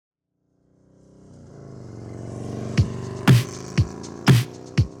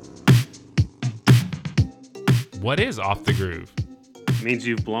What is off the groove? It means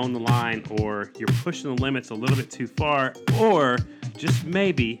you've blown the line, or you're pushing the limits a little bit too far, or just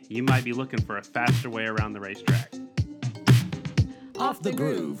maybe you might be looking for a faster way around the racetrack. Off the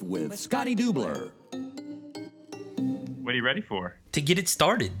Groove with Scotty Dubler. What are you ready for? To get it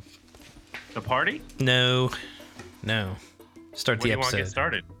started. The party? No. Start the episode. When do you want to get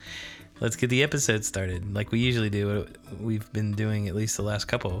started? Let's get the episode started like we usually do. We've been doing at least the last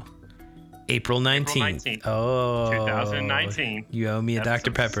couple. April 19th. Oh. 2019. You owe me a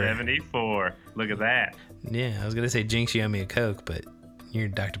Dr. Pepper. 74. Look at that. Yeah, I was going to say, Jinx, you owe me a Coke, but you're a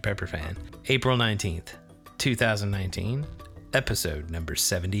Dr. Pepper fan. April 19th, 2019, episode number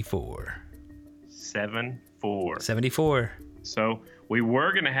 74. 74. So we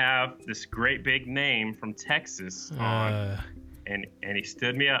were going to have this great big name from Texas on, and he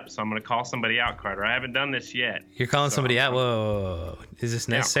stood me up, so I'm going to call somebody out, Carter. I haven't done this yet. You're calling somebody out? Whoa. Is this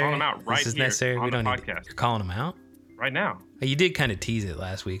necessary? Yeah, I'm calling him out right Is this here necessary? on We don't the need podcast. You're calling him out? Right now. You did kind of tease it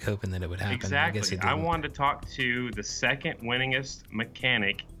last week, hoping that it would happen. Exactly. I guess it I didn't. wanted to talk to the second winningest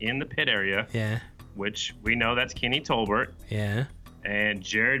mechanic in the pit area. Yeah. Which we know that's Kenny Tolbert. Yeah. And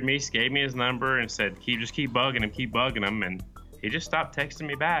Jared Meese gave me his number and said, just keep bugging him. And he just stopped texting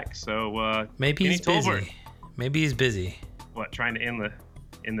me back. So maybe Kenny he's busy. Tolbert, Maybe he's busy. what, trying to end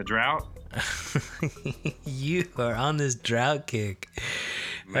the drought? You are on this drought kick.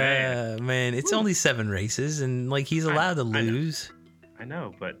 Man, it's only 7 races, and like he's allowed to lose. I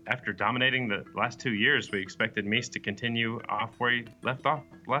know, but after dominating the last 2 years, we expected Meese to continue off where he left off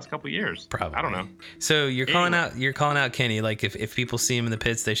the last couple of years. Probably. I don't know. So you're calling out Kenny. Like if people see him in the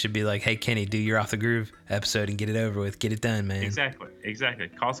pits, they should be like, "Hey, Kenny, do your Off the Groove episode and get it over with. Get it done, man." Exactly.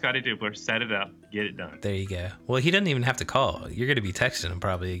 Call Scotty Dubler, set it up, get it done. There you go. Well, he doesn't even have to call. You're going to be texting him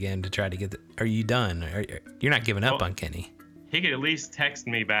probably again to try to get. Are you done? You're not giving up on Kenny. He could at least text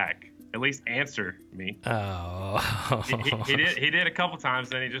me back. At least answer me. Oh. He did a couple times,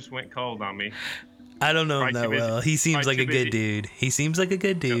 then he just went cold on me. I don't know him that well. He seems like a good dude.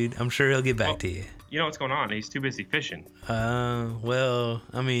 I'm sure he'll get back to you. You know what's going on? He's too busy fishing. Well,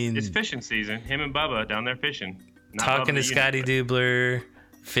 I mean, it's fishing season. Him and Bubba down there fishing. Talking to Scotty Dubler,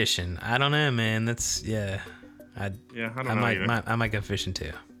 fishing. I don't know, man. That's I don't know either. I might go fishing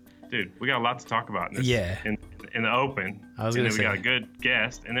too. Dude, we got a lot to talk about in this. Yeah. In the open. I was gonna say, we got a good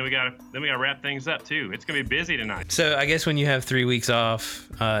guest, and then we got to wrap things up too. It's gonna be busy tonight. So I guess when you have 3 weeks off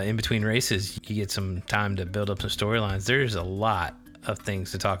in between races, you get some time to build up some storylines. There's a lot of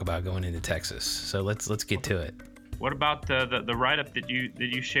things to talk about going into Texas. So let's get to it. What about the write-up that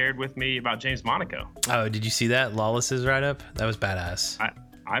you shared with me about James Monaco? Oh, did you see that? Lawless's write-up? That was badass.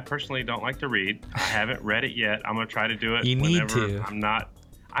 I personally don't like to read. I haven't read it yet. I'm gonna try to do it. You need to. I'm not.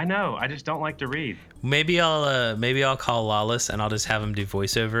 I know. I just don't like to read. Maybe I'll call Lawless and I'll just have him do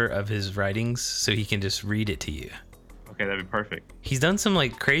voiceover of his writings so he can just read it to you. Okay, that'd be perfect. He's done some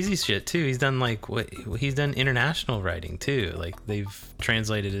like crazy shit too. He's done he's done international writing too. Like they've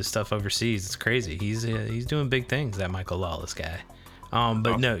translated his stuff overseas. It's crazy. He's doing big things, that Michael Lawless guy.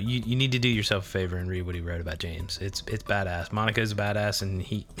 But no, you need to do yourself a favor and read what he wrote about James. It's badass. Monaco's a badass, and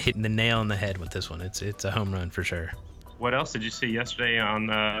he hit the nail on the head with this one. It's a home run for sure. What else did you see yesterday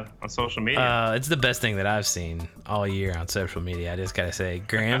on social media? It's the best thing that I've seen all year on social media. I just gotta say,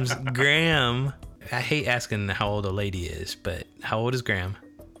 Graham. I hate asking how old a lady is, but how old is Graham?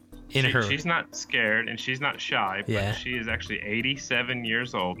 She's not scared and she's not shy, but she is actually 87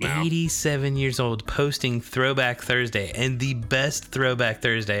 years old now. 87 years old, posting Throwback Thursday, and the best Throwback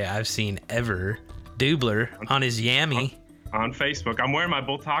Thursday I've seen ever. Dubler on his Yammy. On Facebook. I'm wearing my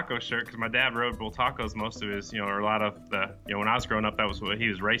Bull Taco shirt because my dad rode Bull Tacos most of his, or a lot of the, when I was growing up, that was what he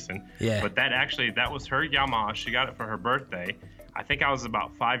was racing. Yeah. But that was her Yamaha. She got it for her birthday. I think I was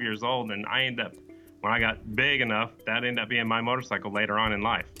about 5 years old, and when I got big enough, that ended up being my motorcycle later on in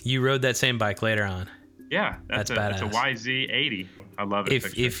life. You rode that same bike later on. Yeah, that's badass. It's a YZ80. I love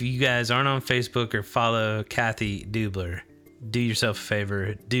it. If you guys aren't on Facebook or follow Kathy Dubler, do yourself a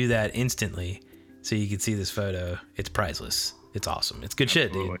favor, do that instantly so you can see this photo. It's priceless. It's awesome. It's good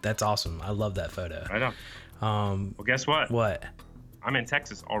shit, dude. That's awesome. I love that photo. Right on. Well, guess what? What? I'm in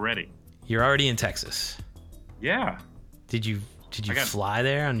Texas already. You're already in Texas? Yeah. Did you fly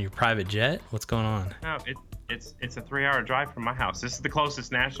there on your private jet? What's going on? No, it's a 3-hour drive from my house. This is the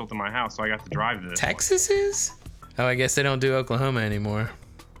closest Nashville to my house, so I got to drive to this. Texas is? Oh, I guess they don't do Oklahoma anymore.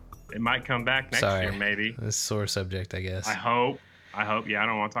 It might come back next year, maybe. This is a sore subject, I guess. I hope. Yeah, I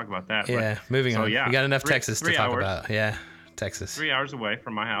don't want to talk about that. Yeah, moving on. Yeah, we got enough Texas to talk about. Yeah, Texas. 3 hours away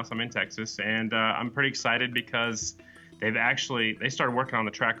from my house. I'm in Texas, and I'm pretty excited because they started working on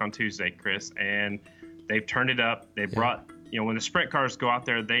the track on Tuesday, Chris, and they've turned it up. They brought, when the sprint cars go out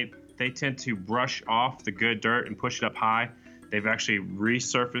there, they they tend to brush off the good dirt and push it up high. They've actually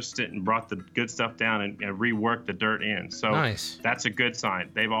resurfaced it and brought the good stuff down and reworked the dirt in. So nice. That's a good sign.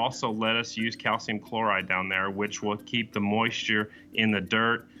 They've also let us use calcium chloride down there, which will keep the moisture in the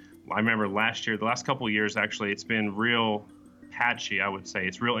dirt. I remember last year, the last couple of years, actually, it's been real patchy, I would say.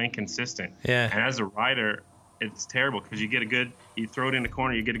 It's real inconsistent. Yeah. And as a rider, it's terrible because you throw it in the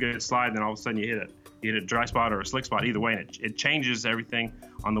corner, you get a good slide, then all of a sudden you hit a dry spot or a slick spot, either way, and it changes everything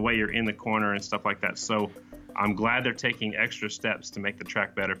on the way you're in the corner and stuff like that. So I'm glad they're taking extra steps to make the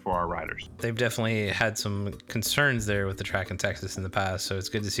track better for our riders. They've definitely had some concerns there with the track in Texas in the past, so it's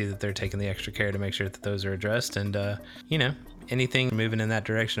good to see that they're taking the extra care to make sure that those are addressed. And anything moving in that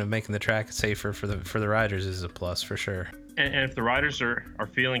direction of making the track safer for the riders is a plus for sure. And if the riders are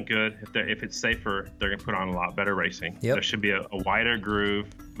feeling good, if it's safer, they're going to put on a lot better racing. Yep. There should be a wider groove.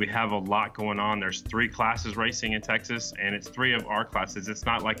 We have a lot going on. There's 3 classes racing in Texas, and it's 3 of our classes. It's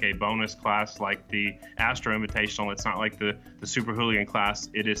not like a bonus class like the Astro Invitational. It's not like the Super Hooligan class.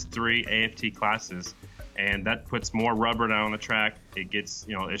 It is 3 AFT classes, and that puts more rubber down on the track. It gets,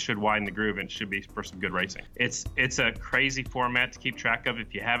 it should widen the groove, and it should be for some good racing. It's a crazy format to keep track of.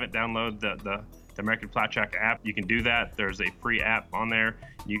 If you haven't, download the American Flat Track app. You can do that. There's a free app on there.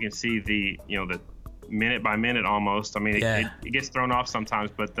 You can see the minute by minute almost. I mean, it gets thrown off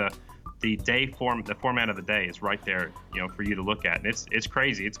sometimes, but the format of the day is right there, for you to look at. And it's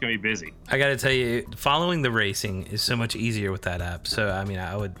crazy. It's going to be busy. I got to tell you, following the racing is so much easier with that app. So, I mean,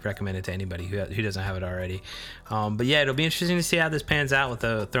 I would recommend it to anybody who doesn't have it already. But yeah, it'll be interesting to see how this pans out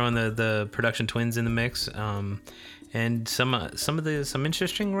with throwing the production twins in the mix. And some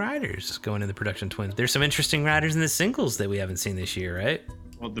interesting riders going in the production twins. There's some interesting riders in the singles that we haven't seen this year, right?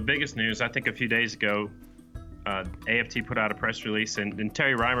 Well, the biggest news, I think a few days ago, AFT put out a press release, and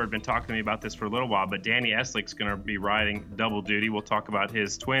Terry Reimer had been talking to me about this for a little while, but Danny Eslick's going to be riding double duty. We'll talk about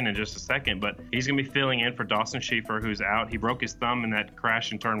his twin in just a second, but he's going to be filling in for Dawson Schieffer, who's out. He broke his thumb in that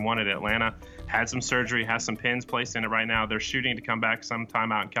crash in turn 1 at Atlanta, had some surgery, has some pins placed in it right now. They're shooting to come back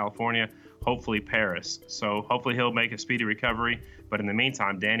sometime out in California, hopefully Paris. So hopefully he'll make a speedy recovery, but in the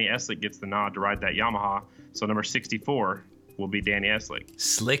meantime, Danny Eslick gets the nod to ride that Yamaha. So number 64 will be Danny Eslick.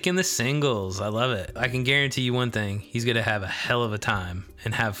 Slick in the singles. I love it. I can guarantee you one thing. He's going to have a hell of a time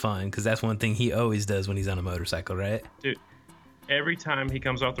and have fun, because that's one thing he always does when he's on a motorcycle, right? Dude, every time he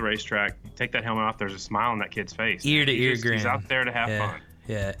comes off the racetrack, you take that helmet off, there's a smile on that kid's face. Ear to ear grin. He's out there to have fun.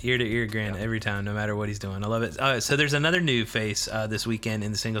 Yeah, ear to ear grin every time, no matter what he's doing. I love it. So there's another new face this weekend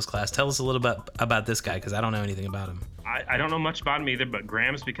in the singles class. Tell us a little bit about this guy, because I don't know anything about him. I don't know much about him either, but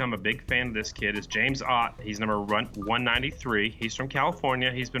Graham's become a big fan of this kid. Is James Ott. He's number 193. He's from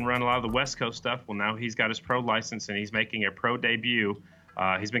California. He's been running a lot of the West Coast stuff. Well, now he's got his pro license, and he's making a pro debut.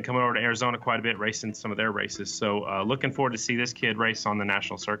 He's been coming over to Arizona quite a bit, racing some of thetheir races. So looking forward to see this kid race on the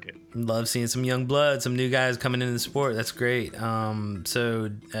national circuit. Love seeing some young blood, some new guys coming into the sport. That's great. So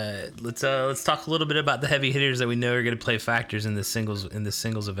let's talk a little bit about the heavy hitters that we know are going to play factors in the singles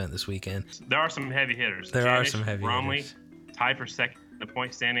event this weekend. There are some heavy hitters. There are some heavy Bromley, hitters. tied for second in the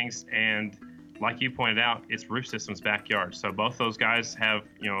point standings, and like you pointed out, it's Roof Systems' backyard. So both those guys have,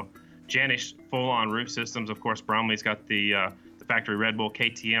 Janish full-on Roof Systems. Of course, Bromley's got the factory Red Bull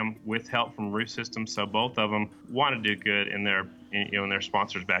KTM with help from Roof Systems, so both of them want to do good in their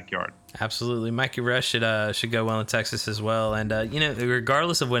sponsor's backyard. Absolutely. Mikey Rush should go well in Texas as well, and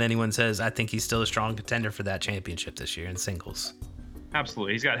regardless of what anyone says, I think he's still a strong contender for that championship this year in singles.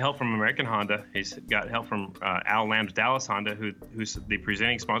 Absolutely. He's got help from American Honda. He's got help from Al Lamb's Dallas Honda, who's the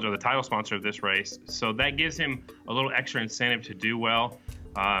presenting sponsor, the title sponsor of this race. So that gives him a little extra incentive to do well.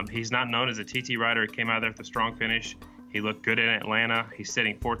 He's not known as a TT rider. He came out there with a strong finish. He looked good in Atlanta. He's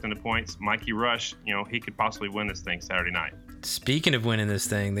sitting 4th in the points. Mikey Rush, he could possibly win this thing Saturday night. Speaking of winning this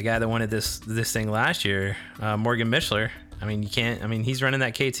thing, the guy that wanted this thing last year, Morgan Mischler. He's running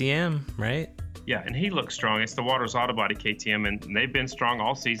that KTM, right? Yeah, and he looks strong. It's the Waters Auto Body KTM, and they've been strong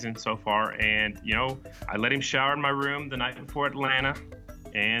all season so far. And, I let him shower in my room the night before Atlanta,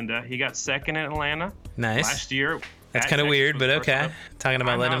 and he got second in Atlanta. Nice. Last year. That's kind of weird, but okay. Talking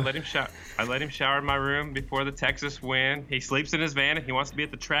about letting him... I let him shower in my room before the Texas win. He sleeps in his van, and he wants to be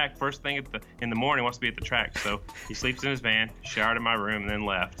at the track. First thing in the morning, he wants to be at the track. So he sleeps in his van, showered in my room, and then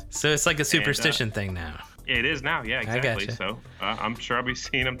left. So it's like a superstition thing now. It is now, yeah, exactly. I gotcha. So I'm sure I'll be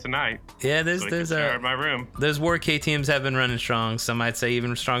seeing him tonight. Yeah, there's shower in my room. Those war KTMs have been running strong. Some might say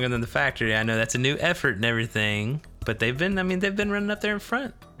even stronger than the factory. I know that's a new effort and everything, but they've been running up there in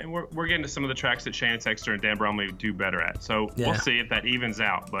front. And we're getting to some of the tracks that Shannon Texter and Dan Bromley do better at. So we'll see if that evens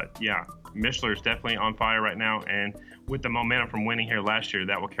out. But yeah, Mishler is definitely on fire right now. And with the momentum from winning here last year,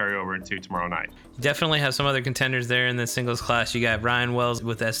 that will carry over into tomorrow night. You definitely have some other contenders there in the singles class. You got Ryan Wells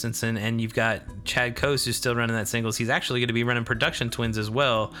with Estenson, and you've got Chad Coase, who's still running that singles. He's actually going to be running Production Twins as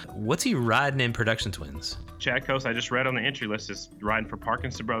well. What's he riding in Production Twins? Chad Coase, I just read on the entry list, is riding for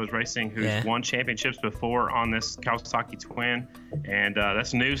Parkinson Brothers Racing, who's won championships before on this Kawasaki Twin, and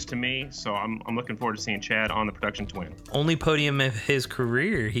that's news to me. So I'm looking forward to seeing Chad on the Production Twin. Only podium of his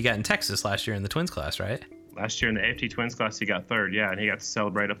career he got in Texas last year in the Twins class, right? Last year in the AFT Twins class, he got third, and he got to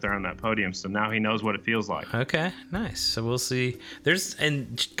celebrate up there on that podium. So now he knows what it feels like. Okay, nice. So we'll see.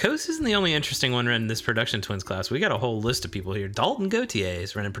 And Coase isn't the only interesting one running this Production Twins class. We got a whole list of people here. Dalton Gauthier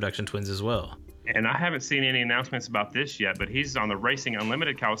is running Production Twins as well. And I haven't seen any announcements about this yet, but he's on the Racing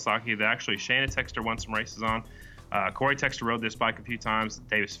Unlimited Kawasaki that actually Shannon Texter won some races on. Corey Texter rode this bike a few times.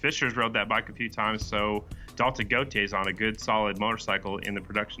 Davis Fisher's rode that bike a few times. So Dalton Gautier's on a good, solid motorcycle in the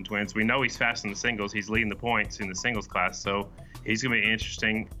Production Twins. We know he's fast in the singles. He's leading the points in the singles class. So he's going to be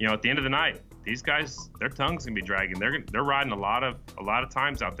interesting. At the end of the night, these guys, their tongue's going to be dragging. They're riding a lot of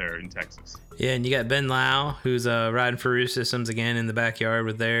times out there in Texas. Yeah, and you got Ben Lau, who's riding for Roof Systems again in the backyard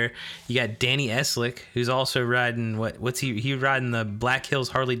with there. You got Danny Eslick, who's also riding, what's he riding the Black Hills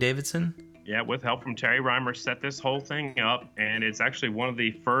Harley Davidson? Yeah, with help from Terry Reimer, set this whole thing up, and it's actually one of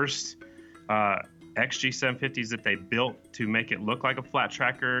the first XG 750s that they built to make it look like a flat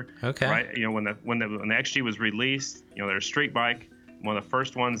tracker. Okay. Right. When the XG was released, they're a street bike. One of the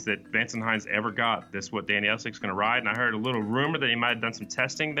first ones that Vance and Hines ever got. This is what Danny Eslick's going to ride, and I heard a little rumor that he might have done some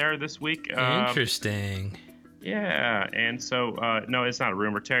testing there this week. Interesting. Yeah, and so no, it's not a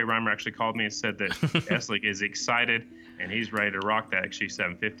rumor. Terry Reimer actually called me and said that Eslick is excited and he's ready to rock that XG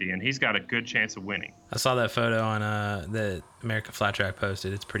 750, and he's got a good chance of winning. I saw that photo on the American Flat Track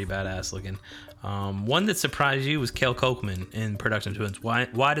posted. It's pretty badass looking. One that surprised you was Cale Kolkman in Production Twins.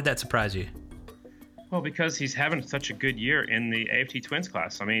 Why did that surprise you? Well, because he's having such a good year in the AFT Twins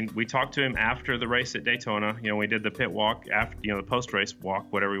class. I mean, we talked to him after the race at Daytona. We did the pit walk after, the post-race walk,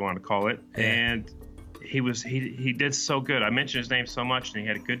 whatever you want to call it, and he did so good. I mentioned his name so much, and he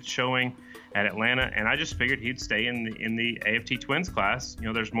had a good showing at Atlanta, and I just figured he'd stay in the AFT Twins class.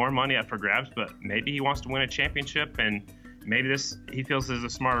 There's more money up for grabs, but maybe he wants to win a championship, and maybe he feels this is a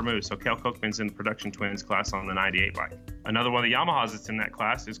smarter move. So Cale Kolkman's in the Production Twins class on the 98 bike. Another one of the Yamahas that's in that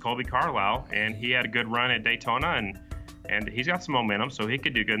class is Colby Carlisle, and he had a good run at Daytona, and he's got some momentum, so he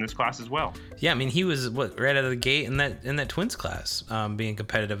could do good in this class as well. Yeah, I mean, he was right out of the gate in that Twins class, being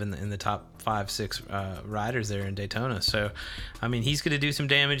competitive in the top 5-6 riders there in Daytona. So, I mean, he's going to do some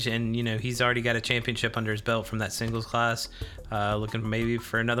damage, and he's already got a championship under his belt from that singles class. Looking maybe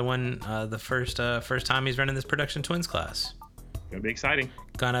for another one. The first time he's running this Production Twins class. Gonna be exciting.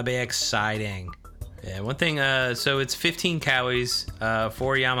 Yeah, one thing. So it's 15 Cowies,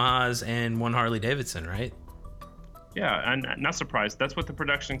 4 Yamahas, and 1 Harley Davidson, right? Yeah, and not surprised. That's what the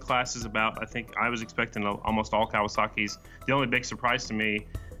production class is about. I think I was expecting almost all Kawasaki's. The only big surprise to me,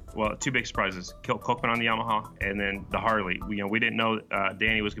 well, 2 big surprises: Kolkman on the Yamaha, and then the Harley. We didn't know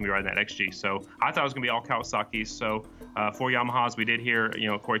Danny was going to be riding that XG, so I thought it was going to be all Kawasaki's. So 4 Yamahas. We did hear,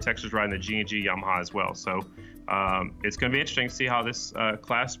 Corey Texter's riding the G&G Yamaha as well. So it's going to be interesting to see how this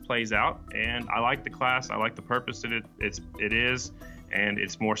class plays out. And I like the class. I like the purpose that it is. And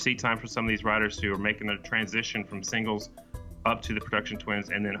it's more seat time for some of these riders who are making the transition from singles up to the Production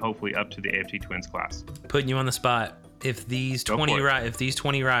Twins, and then hopefully up to the AFT Twins class. Putting you on the spot. If these 20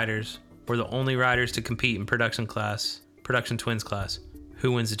 riders were the only riders to compete in Production Twins class,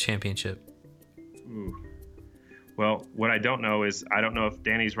 who wins the championship? Ooh. Well, what I don't know is I don't know if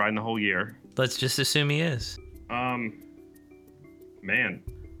Danny's riding the whole year. Let's just assume he is. Man.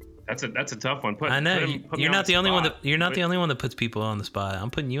 That's a tough one. I know you're not the only one that puts people on the spot.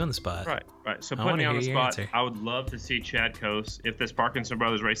 I'm putting you on the spot. Right. So put me on the spot. I would love to see Chad Coase. If this Parkinson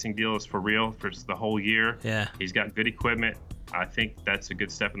Brothers Racing deal is for real for the whole year, he's got good equipment. I think that's a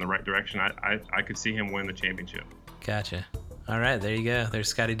good step in the right direction. I could see him win the championship. Gotcha. All right, there you go. There's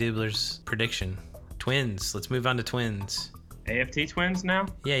Scotty Dubler's prediction. Twins. Let's move on to Twins. AFT Twins now?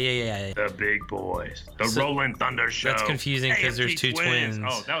 Yeah. The big boys. Rolling Thunder Show. That's confusing because there's 2 twins.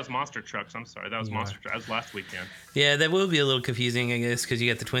 Oh, that was Monster Trucks. I'm sorry. That was Monster Trucks. That was last weekend. Yeah, that will be a little confusing, I guess, because you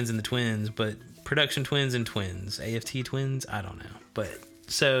got the twins and the twins, but Production Twins and Twins. AFT Twins? I don't know. But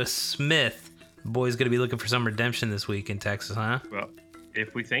so Smith, the boy's going to be looking for some redemption this week in Texas, huh? Well,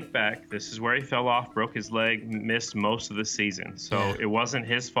 if we think back, this is where he fell off, broke his leg, missed most of the season. So It wasn't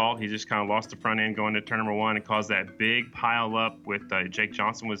his fault. He just kind of lost the front end going to turn number 1 and caused that big pile up with Jake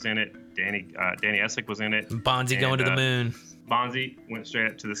Johnson was in it. Danny Eslick was in it. Bonzi going to the moon. Bonzi went straight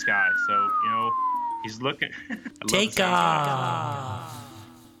up to the sky. So, he's looking. Take off.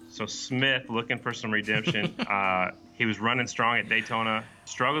 So Smith looking for some redemption. He was running strong at Daytona.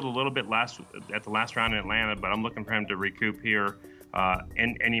 Struggled a little bit at the last round in Atlanta, but I'm looking for him to recoup here.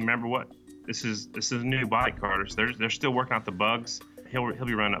 And you remember what? This is a new bike, Carter. So they're still working out the bugs. He'll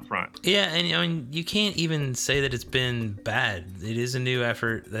be running up front. Yeah, and I mean, you can't even say that it's been bad. It is a new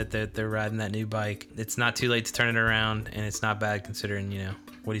effort that they're riding that new bike. It's not too late to turn it around, and it's not bad considering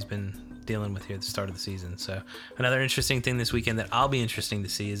what he's been dealing with here at the start of the season. So another interesting thing this weekend that I'll be interesting to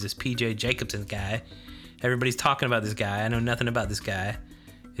see is this PJ Jacobsen guy. Everybody's talking about this guy. I know nothing about this guy.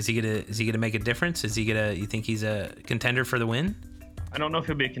 Is he gonna make a difference? You think he's a contender for the win? I don't know if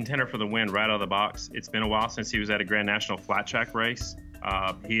he'll be a contender for the win right out of the box. It's been a while since he was at a Grand National flat track race.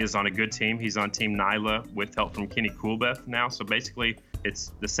 He is on a good team. He's on Team Nyla with help from Kenny Coolbeth now. So basically,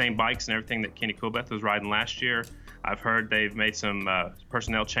 it's the same bikes and everything that Kenny Coolbeth was riding last year. I've heard they've made some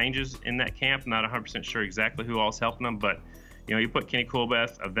personnel changes in that camp. Not 100% sure exactly who all's helping them, but you put Kenny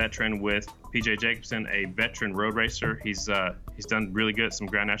Coolbeth, a veteran, with PJ Jacobsen, a veteran road racer. He's done really good at some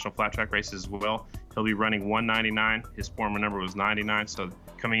Grand National flat track races as well. He'll be running 199. His former number was 99, so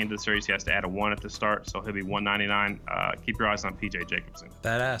coming into the series, he has to add a 1 at the start, so he'll be 199. Keep your eyes on PJ Jacobsen.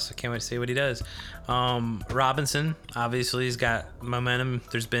 Badass. I can't wait to see what he does. Robinson, obviously, he's got momentum.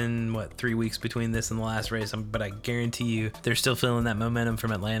 There's been, 3 weeks between this and the last race, but I guarantee you they're still feeling that momentum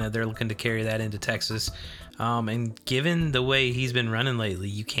from Atlanta. They're looking to carry that into Texas. And given the way he's been running lately,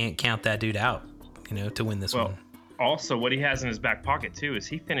 you can't count that dude out, to win this one. Also, what he has in his back pocket too is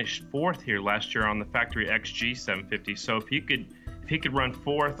he finished 4th here last year on the factory XG 750. So if he could run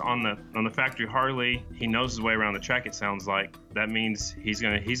 4th on the factory Harley, he knows his way around the track. It sounds like that means he's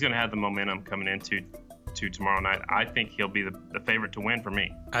gonna have the momentum coming into tomorrow night. I think he'll be the favorite to win for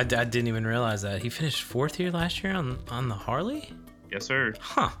me. I didn't even realize that he finished 4th here last year on the Harley. Yes, sir.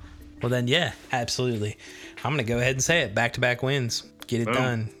 Huh. Well then, yeah, absolutely. I'm gonna go ahead and say it. Back-to-back wins. Get it Boom.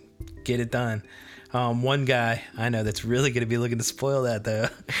 done. Get it done. One guy I know that's really going to be looking to spoil that, though.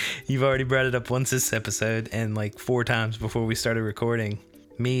 You've already brought it up once this episode and 4 times before we started recording.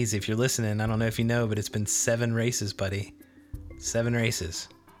 Mees, if you're listening, I don't know if you know, but it's been 7 races, buddy. 7 races.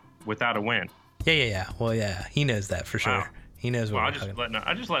 Without a win. Yeah. Well, yeah, he knows that for sure. Wow. He knows what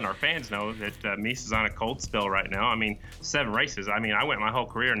I'm just letting our fans know that Meese is on a cold spell right now. I mean, 7 races. I mean, I went my whole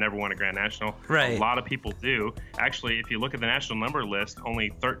career and never won a Grand National. Right. A lot of people do. Actually, if you look at the national number list,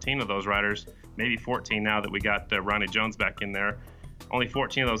 only 13 of those riders, maybe 14 now that we got Ronnie Jones back in there, only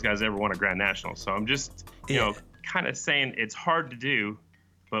 14 of those guys ever won a Grand National. So I'm just, kind of saying it's hard to do,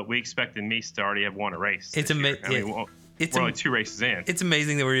 but we expected Meese to already have won a race. It's amazing. We're only 2 races in. It's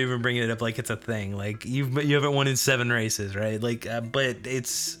amazing that we're even bringing it up like it's a thing. Like you haven't won in 7 races, right? But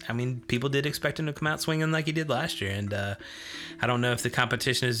people did expect him to come out swinging like he did last year, and I don't know if the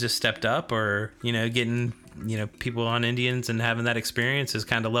competition has just stepped up or getting people on Indians and having that experience has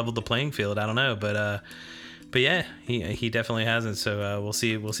kind of leveled the playing field. I don't know, but yeah, he definitely hasn't. So we'll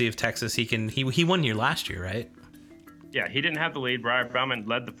see if Texas he won here last year, right? Yeah, he didn't have the lead. Briar Bauman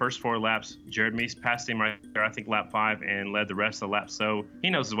led the first 4 laps. Jared Meese passed him right there, I think, lap 5, and led the rest of the laps. So he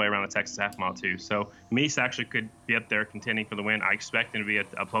knows his way around the Texas half mile, too. So Meese actually could be up there contending for the win. I expect him to be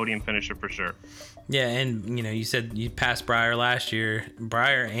a podium finisher for sure. Yeah, and, you said you passed Briar last year.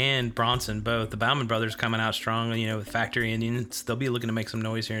 Briar and Bronson, both. The Bauman brothers coming out strong, with factory Indians. They'll be looking to make some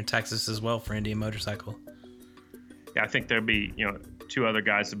noise here in Texas as well for Indian Motorcycle. Yeah, I think there'll be, 2 other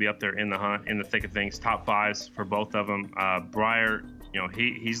guys to be up there in the hunt, in the thick of things. Top 5s for both of them. Briar,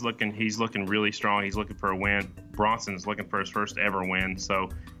 he's looking really strong. He's looking for a win. Bronson's looking for his first ever win. So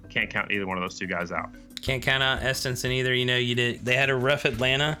can't count either one of those 2 guys out. Can't count out Estenson either. They had a rough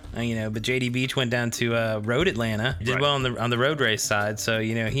Atlanta, but JD Beach went down to road Atlanta. Did right. well on the road race side. So,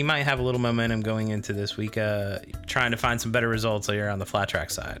 he might have a little momentum going into this week, trying to find some better results here on the flat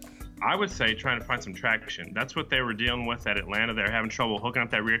track side. I would say trying to find some traction. That's what they were dealing with at Atlanta. They're having trouble hooking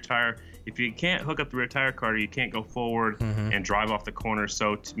up that rear tire. If you can't hook up the rear tire, Carter, you can't go forward and drive off the corner.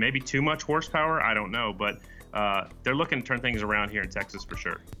 So maybe too much horsepower, I don't know. But they're looking to turn things around here in Texas for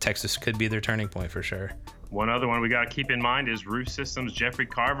sure. Texas could be their turning point for sure. One other one we got to keep in mind is Roof Systems' Jeffrey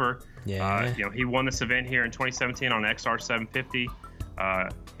Carver. Yeah. He won this event here in 2017 on XR 750.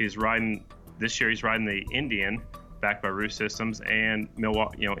 He's riding the Indian, backed by Roof Systems, and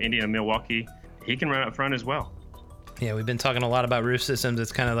Milwaukee, Indian and Milwaukee. He can run up front as well. Yeah, we've been talking a lot about Roof Systems.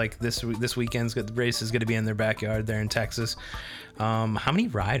 It's kind of like this weekend's race is going to be in their backyard there in Texas. How many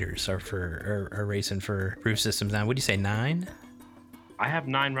riders are racing for Roof Systems now? Would you say 9? I have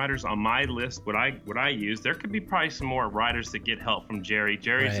 9 riders on my list. What I use, there could be probably some more riders that get help from Jerry.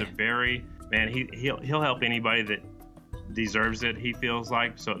 Jerry's right. he'll help anybody deserves it, he feels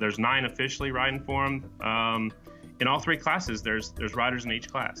like. So there's 9 officially riding for him. In all 3 classes, there's riders in each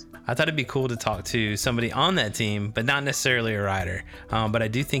class. I thought it'd be cool to talk to somebody on that team, but not necessarily a rider. But I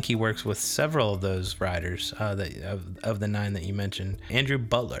do think he works with several of those riders of the 9 that you mentioned. Andrew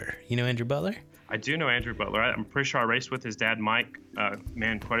Butler. You know Andrew Butler? I do know Andrew Butler. I'm pretty sure I raced with his dad, Mike,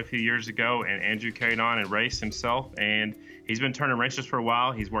 quite a few years ago. And Andrew carried on and raced himself. And he's been turning races for a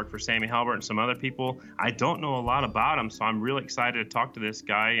while. He's worked for Sammy Halbert and some other people. I don't know a lot about him, so I'm really excited to talk to this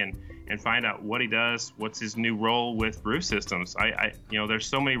guy and find out what he does, what's his new role with roof systems. There's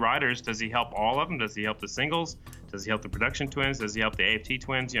so many riders. Does he help all of them? Does he help the singles? Does he help the production twins? Does he help the AFT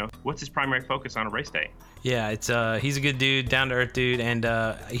twins? What's his primary focus on a race day? Yeah, he's a good dude, down to earth dude, and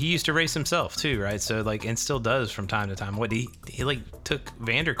he used to race himself too, right? So and still does from time to time. What he took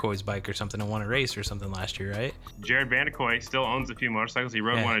Vanderkooy's bike or something and won a race or something last year, right? Jared Vanderkooy still owns a few motorcycles. He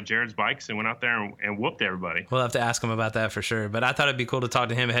rode one of Jared's bikes and went out there and whooped everybody. We'll have to ask him about that for sure. But I thought it'd be cool to talk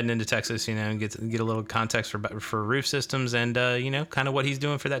to him heading into Texas, and get a little context for roof systems and kind of what he's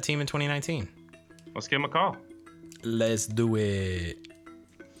doing for that team in 2019. Let's give him a call. Let's do it.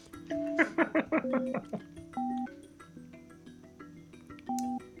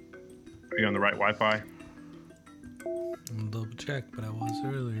 Are you on the right Wi-Fi? I'm double check, but I was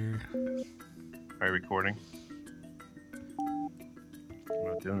earlier. Are you recording? I'm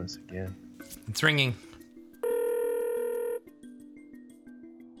not doing this again. It's ringing.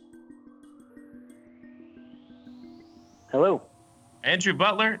 Hello. Andrew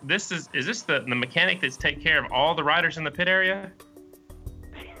Butler, is this the mechanic that's take care of all the riders in the pit area?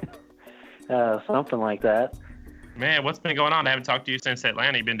 Something like that. Man, what's been going on? I haven't talked to you since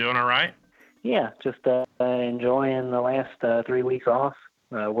Atlanta. You been doing all right? Yeah, just enjoying the last 3 weeks off,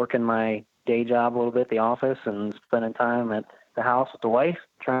 working my day job a little bit at the office and spending time at the house with the wife,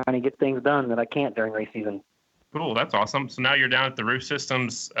 trying to get things done that I can't during race season. Cool, that's awesome. So now you're down at the Roof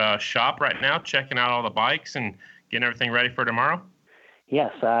Systems shop right now, checking out all the bikes and getting everything ready for tomorrow?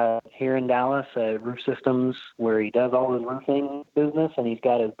 Yes, here in Dallas, Roof Systems, where he does all his roofing business, and he's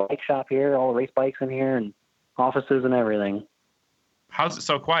got his bike shop here, all the race bikes in here, and offices and everything. How's it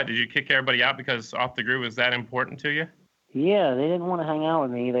so quiet? Did you kick everybody out because Off the Groove was that important to you? Yeah, they didn't want to hang out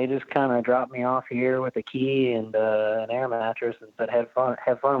with me. They just kind of dropped me off here with a key and an air mattress and said, have fun,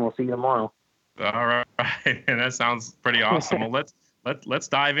 we'll see you tomorrow. All right, and that sounds pretty awesome. Well, let's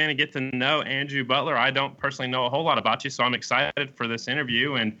dive in and get to know Andrew Butler. I don't personally know a whole lot about you, so I'm excited for this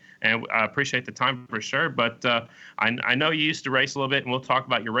interview, and I appreciate the time for sure. But I know you used to race a little bit, and we'll talk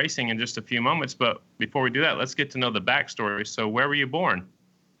about your racing in just a few moments. But before we do that, let's get to know the backstory. So where were you born?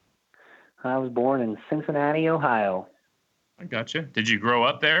 I was born in Cincinnati, Ohio. I gotcha. Did you grow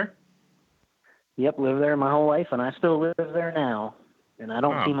up there? Yep, lived there my whole life, and I still live there now. And I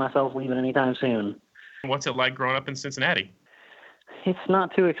don't see myself leaving anytime soon. What's it like growing up in Cincinnati? It's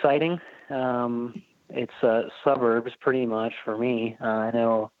not too exciting. It's suburbs pretty much for me. I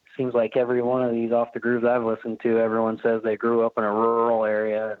know it seems like every one of these Off the Grooves I've listened to, everyone says they grew up in a rural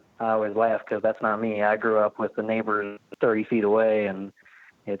area. I always laugh because that's not me. I grew up with the neighbors 30 feet away, and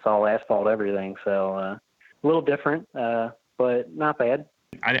it's all asphalt everything. So a little different, but not bad.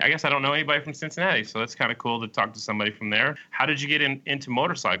 I guess I don't know anybody from Cincinnati, so that's kind of cool to talk to somebody from there. How did you get into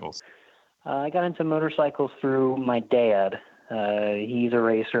motorcycles? I got into motorcycles through my dad. He's a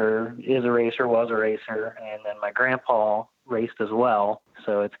racer, was a racer, and then my grandpa raced as well,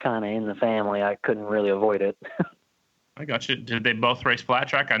 so it's kind of in the family. I couldn't really avoid it. I got you. Did they both race flat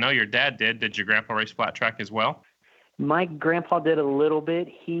track? I know your dad did. Did your grandpa race flat track as well? My grandpa did a little bit.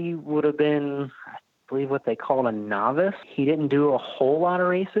 He would have been, I believe, what they called a novice. He didn't do a whole lot of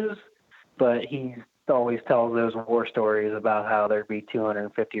races, but he always tells those war stories about how there'd be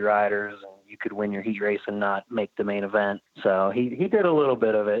 250 riders and you could win your heat race and not make the main event. So he did a little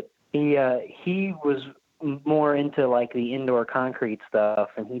bit of it. He was more into like the indoor concrete stuff,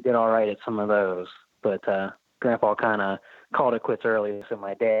 and he did all right at some of those. But Grandpa kind of called it quits early, so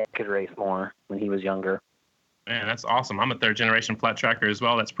my dad could race more when he was younger. Man, that's awesome. I'm a third generation flat tracker as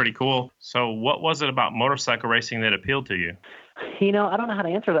well. That's pretty cool. So what was it about motorcycle racing that appealed to you? I don't know how to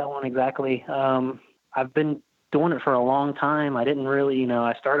answer that one exactly. I've been doing it for a long time. I didn't really,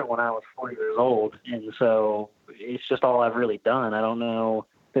 I started when I was 4 years old, and so it's just all I've really done. I don't know.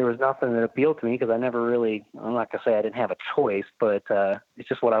 There was nothing that appealed to me because I never really, I'm not going to say I didn't have a choice, but it's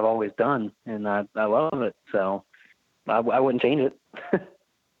just what I've always done, and I love it. So I wouldn't change it.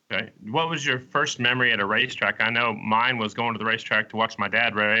 Okay. What was your first memory at a racetrack? I know mine was going to the racetrack to watch my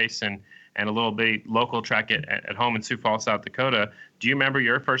dad race and a little bit local track at home in Sioux Falls, South Dakota. Do you remember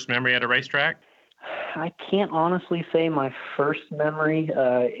your first memory at a racetrack? I can't honestly say my first memory.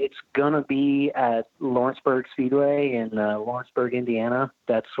 It's going to be at Lawrenceburg Speedway in Lawrenceburg, Indiana.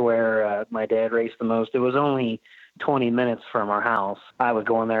 That's where my dad raced the most. It was only 20 minutes from our house. I was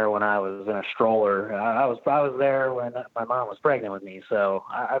going there when I was in a stroller. I was there when my mom was pregnant with me, so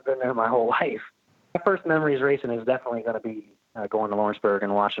I've been there my whole life. My first memories racing is definitely going to be going to Lawrenceburg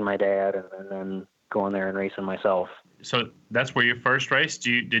and watching my dad, and then going there and racing myself. So that's where you first raced?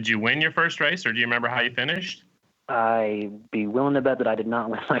 Did you win your first race, or do you remember how you finished? I'd be willing to bet that I did not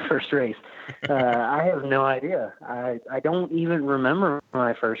win my first race. I have no idea. I don't even remember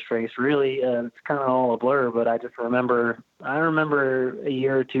my first race, really. It's kind of all a blur, but I remember a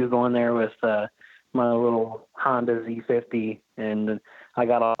year or two going there with my little Honda Z50, and I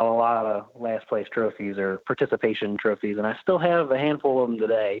got a lot of last place trophies or participation trophies, and I still have a handful of them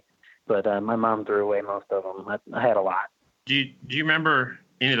today, but my mom threw away most of them. I had a lot. Do you remember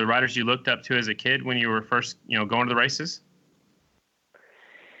any of the riders you looked up to as a kid when you were first, going to the races?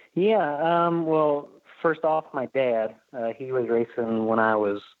 Yeah. Well, first off, my dad, he was racing when I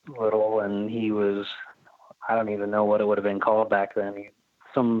was little, and he was, I don't even know what it would have been called back then.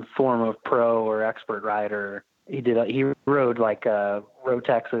 Some form of pro or expert rider. He rode like Road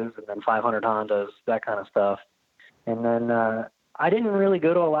Texas and then 500 Hondas, that kind of stuff. And then I didn't really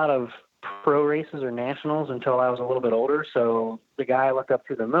go to a lot of pro races or nationals until I was a little bit older. So the guy I looked up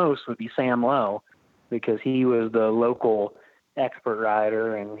to the most would be Sam Lowe, because he was the local expert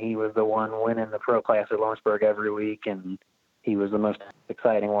rider, and he was the one winning the pro class at Lawrenceburg every week, and he was the most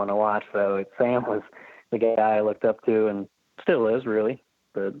exciting one to watch. So Sam was the guy I looked up to, and still is, really.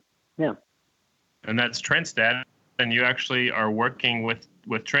 But yeah. And that's Trent's dad, and you actually are working with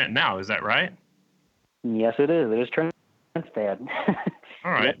Trent now, is that right? Yes, it is. It is Trent's dad.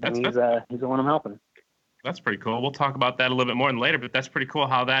 All right. Yep, he's the one I'm helping. That's pretty cool. We'll talk about that a little bit more later, but that's pretty cool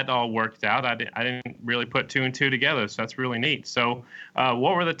how that all worked out. I didn't really put two and two together, so that's really neat. So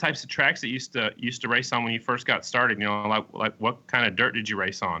what were the types of tracks that you used to race on when you first got started? Like what kind of dirt did you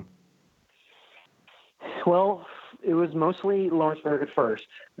race on? Well, it was mostly Lawrenceburg at first,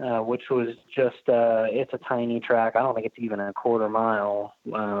 which was just, it's a tiny track. I don't think it's even a quarter mile,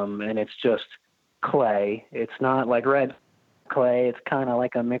 and it's just clay. It's not like red clay. It's kind of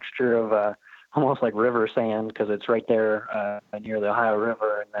like a mixture of almost like river sand, because it's right there near the Ohio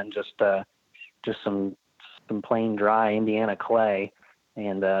River, and then just some plain dry Indiana clay,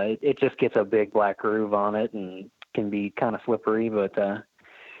 and it just gets a big black groove on it and can be kind of slippery, but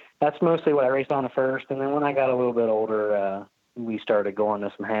that's mostly what I raced on at first. And then when I got a little bit older, we started going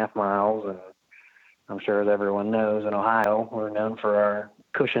to some half miles, and I'm sure as everyone knows, in Ohio, we're known for our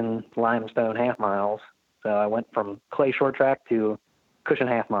cushion limestone half miles. So I went from clay short track to cushion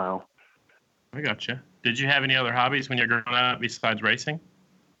half mile. I gotcha. Did you have any other hobbies when you were growing up besides racing?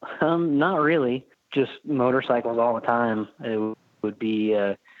 Not really. Just motorcycles all the time. It would be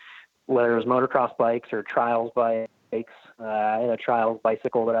whether it was motocross bikes or trials bikes. I had a trials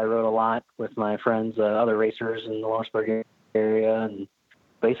bicycle that I rode a lot with my friends, other racers in the Lawrenceburg area, and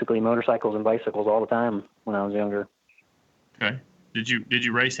basically motorcycles and bicycles all the time when I was younger. Okay. Did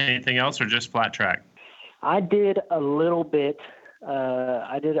you race anything else or just flat track? I did a little bit.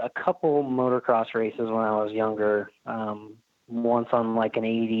 I did a couple motocross races when I was younger. Once on like an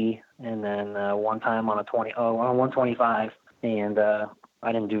 80, and then one time on on 125, and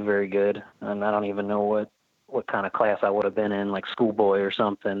I didn't do very good. And I don't even know what kind of class I would have been in, like schoolboy or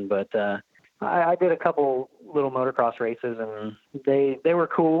something. But I did a couple little motocross races, and they were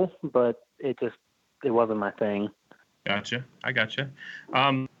cool, but it wasn't my thing. Gotcha. I gotcha.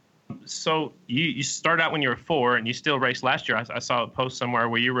 So you started out when you were 4, and you still raced last year. I saw a post somewhere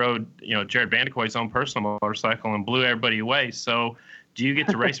where you rode, Jared Vandecoy's own personal motorcycle and blew everybody away. So do you get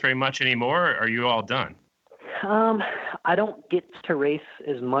to race very much anymore, or are you all done? I don't get to race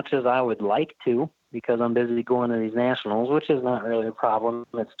as much as I would like to, because I'm busy going to these nationals, which is not really a problem.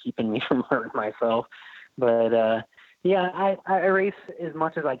 It's keeping me from hurting myself. But yeah, I race as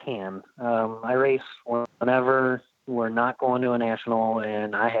much as I can. I race whenever we're not going to a national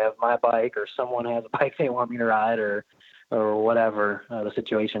and I have my bike or someone has a bike they want me to ride, or whatever the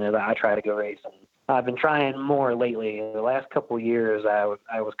situation is. I try to go race, and I've been trying more lately. The last couple of years, I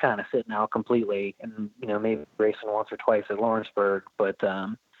was kind of sitting out completely, and maybe racing once or twice at Lawrenceburg, but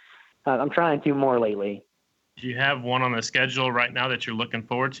I'm trying to more lately. Do you have one on the schedule right now that you're looking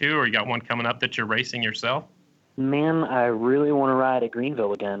forward to, or you got one coming up that you're racing yourself? Man, I really want to ride at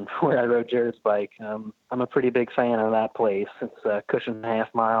Greenville again, where I rode Jared's bike. I'm a pretty big fan of that place. It's a cushion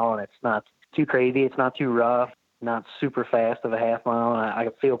half mile, and it's not too crazy. It's not too rough, not super fast of a half mile. I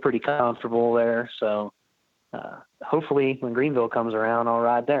feel pretty comfortable there. So hopefully when Greenville comes around, I'll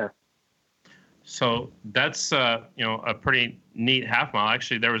ride there. So that's a pretty neat half mile.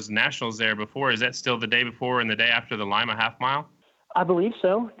 Actually, there was nationals there before. Is that still the day before and the day after the Lima half mile? I believe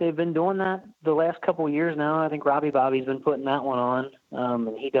so. They've been doing that the last couple of years now. I think Robbie Bobby's been putting that one on,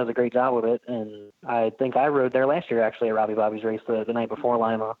 and he does a great job with it. And I think I rode there last year, actually, at Robbie Bobby's race the night before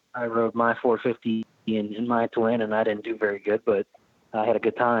Lima. I rode my 450 in my twin, and I didn't do very good, but I had a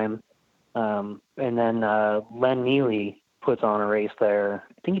good time. And then Len Neely puts on a race there.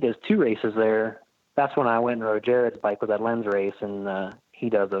 I think he does 2 races there. That's when I went and rode Jared's bike with that Len's race, and he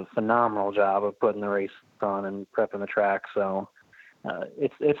does a phenomenal job of putting the race on and prepping the track. So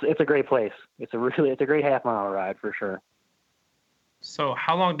it's a great place. It's a great half mile ride for sure. So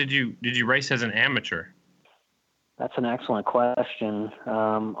how long did you race as an amateur? That's an excellent question. A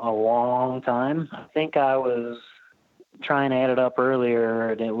long time. I think I was trying to add it up earlier,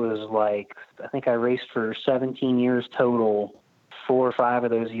 and it was like, I think I raced for 17 years total. 4 or 5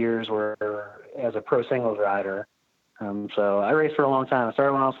 of those years were as a pro singles rider. So I raced for a long time. I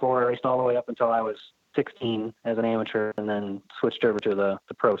started when I was 4. I raced all the way up until I was 16 as an amateur, and then switched over to the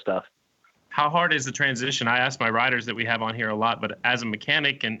pro stuff. How hard is the transition? I ask my riders that we have on here a lot, but as a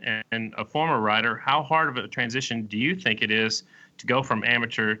mechanic and a former rider, how hard of a transition do you think it is to go from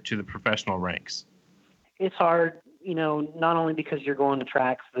amateur to the professional ranks? It's hard, not only because you're going to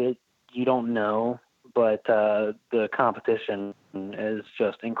tracks that you don't know, but the competition is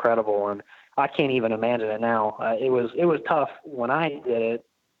just incredible, and I can't even imagine it now. It was tough when I did it,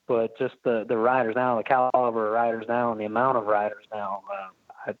 but just the riders now, the caliber of riders now, and the amount of riders now,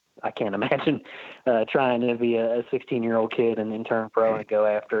 I can't imagine trying to be a 16-year-old kid and then turn pro and go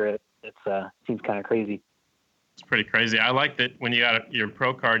after it. It seems kind of crazy. It's pretty crazy. I like that when you got your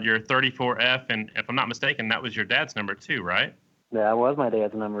pro card, you're 34F, and if I'm not mistaken, that was your dad's number too, right? That was my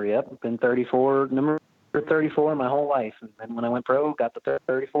dad's number, yep. Been 34, number 34 my whole life. And then when I went pro, got the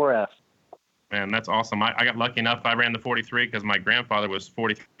 34F. Man, that's awesome. I got lucky enough. I ran the 43 because my grandfather was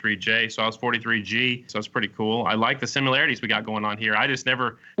 43J, so I was 43G, so it's pretty cool. I like the similarities we got going on here. I just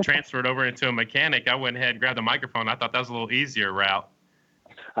never transferred over into a mechanic. I went ahead and grabbed the microphone. I thought that was a little easier route.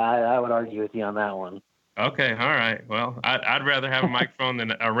 I would argue with you on that one. Okay, all right. Well, I'd rather have a microphone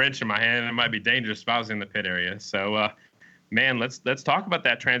than a wrench in my hand. It might be dangerous if I was in the pit area. So, man, let's talk about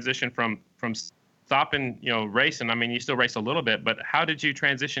that transition from stopping, racing. I mean, you still race a little bit, but how did you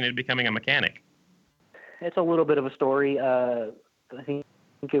transition into becoming a mechanic? It's a little bit of a story. I think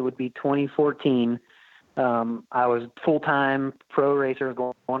it would be 2014. I was full-time pro racer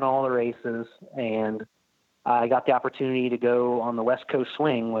going to all the races, and I got the opportunity to go on the West Coast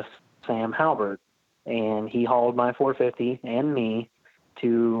swing with Sam Halbert, and he hauled my 450 and me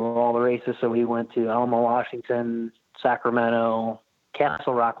to all the races. So we went to Elma, Washington, Sacramento,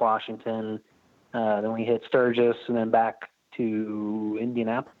 Castle Rock, Washington. Then we hit Sturgis and then back to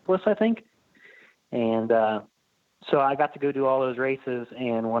Indianapolis, I think. And so I got to go do all those races.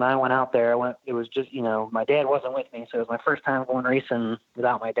 And when I went out there, it was just, my dad wasn't with me. So it was my first time going racing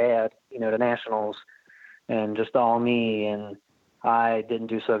without my dad, to nationals, and just all me. And I didn't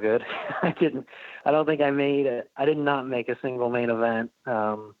do so good. I did not make a single main event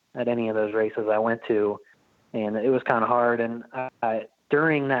at any of those races I went to. And it was kind of hard. And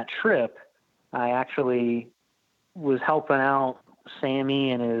during that trip, I actually was helping out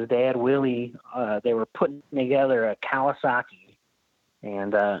Sammy and his dad, Willie. They were putting together a Kawasaki,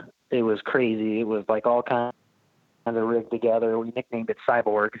 and it was crazy. It was like all kinds of rigged together. We nicknamed it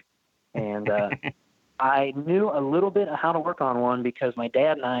Cyborg. And I knew a little bit of how to work on one because my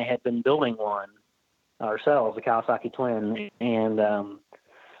dad and I had been building one ourselves, a Kawasaki Twin. And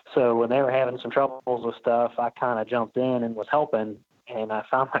so when they were having some troubles with stuff, I kind of jumped in and was helping. And I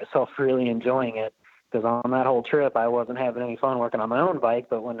found myself really enjoying it because on that whole trip, I wasn't having any fun working on my own bike.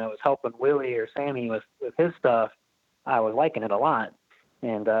 But when I was helping Willie or Sammy with his stuff, I was liking it a lot.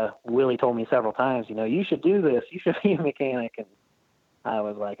 And Willie told me several times, you should do this. You should be a mechanic. And I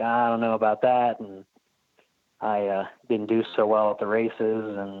was like, I don't know about that. And I didn't do so well at the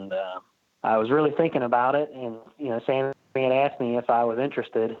races. And I was really thinking about it. And, Sammy had asked me if I was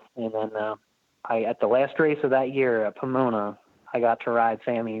interested. And then at the last race of that year at Pomona, I got to ride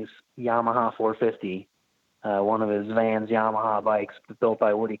Sammy's Yamaha 450, one of his Vans Yamaha bikes built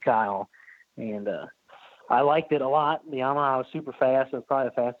by Woody Kyle. And I liked it a lot. The Yamaha was super fast. It was probably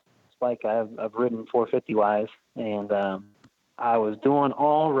the fastest bike I've ridden 450-wise. And I was doing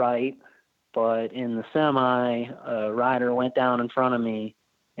all right, but in the semi, a rider went down in front of me,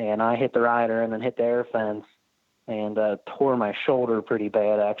 and I hit the rider and then hit the air fence and tore my shoulder pretty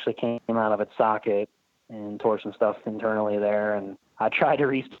bad. I actually came out of its socket and tore some stuff internally there. And I tried to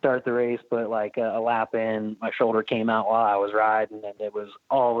restart the race, but like a lap in, my shoulder came out while I was riding, and it was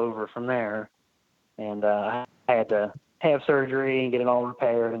all over from there. and I had to have surgery and get it all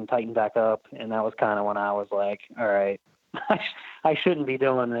repaired and tightened back up. And that was kind of when I was like, all right, I shouldn't be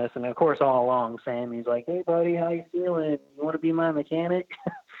doing this. And of course, all along, Sammy's like, hey buddy, how you feeling? You want to be my mechanic?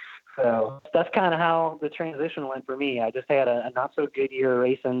 So that's kind of how the transition went for me. I just had a not so good year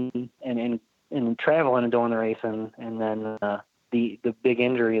racing and traveling and doing the racing. And then the big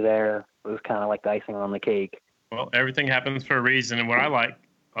injury there was kind of like the icing on the cake. Well, everything happens for a reason. And what I like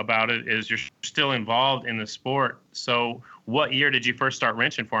about it is you're still involved in the sport. So what year did you first start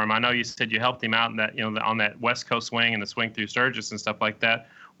wrenching for him? I know you said you helped him out in that, on that West Coast swing and the swing through Sturgis and stuff like that.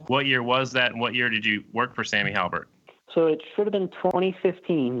 What year was that, and what year did you work for Sammy Halbert? So it should have been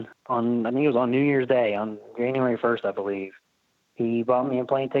 2015 I think it was on New Year's Day, on January 1st, I believe. He bought me a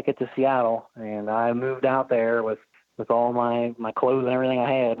plane ticket to Seattle, and I moved out there with all my clothes and everything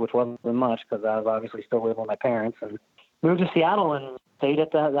I had, which wasn't much because I was obviously still living with my parents, and moved to Seattle and stayed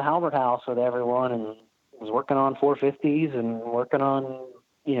at the Halbert house with everyone, and was working on 450s and working on,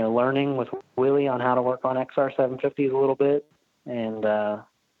 learning with Willie on how to work on XR 750s a little bit, and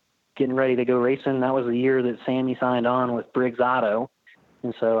getting ready to go racing. That was the year that Sammy signed on with Briggs Auto,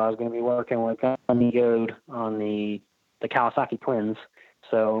 and so I was going to be working with Johnny Goad on the Kawasaki Twins.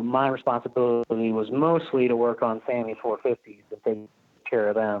 So my responsibility was mostly to work on Sammy's 450s and take care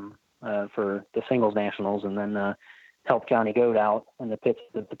of them for the singles nationals, and then help Johnny Goad out in the pits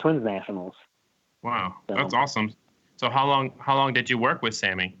at the Twins nationals. Wow, that's awesome. So how long did you work with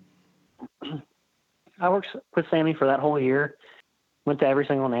Sammy? I worked with Sammy for that whole year. Went to every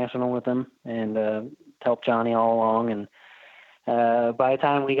single national with him and helped Johnny all along. And by the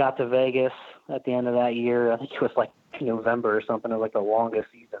time we got to Vegas at the end of that year, I think it was like November or something. It was like the longest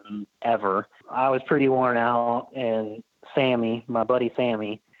season ever. I was pretty worn out, and Sammy, my buddy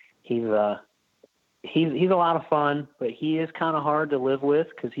Sammy, he's a lot of fun, but he is kind of hard to live with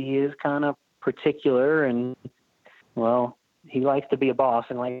because he is kind of particular, and well, he likes to be a boss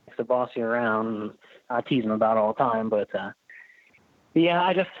and likes to boss you around. And I tease him about it all the time, but yeah,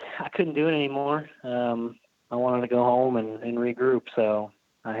 I couldn't do it anymore. I wanted to go home and regroup, so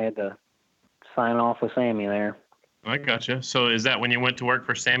I had to sign off with Sammy there. I gotcha. So is that when you went to work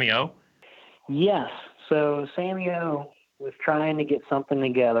for Sammy O? Yes. So Sammy O was trying to get something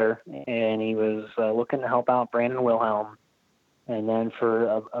together, and he was looking to help out Brandon Wilhelm. And then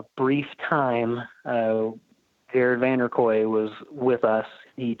for a brief time, Jared Vanderkoy was with us.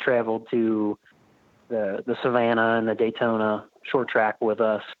 He traveled to the Savannah and the Daytona short track with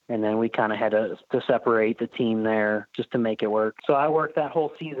us, and then we kind of had to separate the team there just to make it work. So I worked that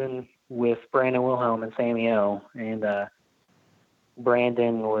whole season with Brandon Wilhelm and Sammy O, and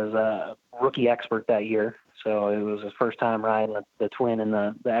Brandon was a rookie expert that year, so it was his first time riding the twin in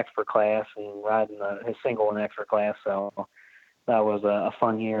the expert class and riding his single in the expert class, so that was a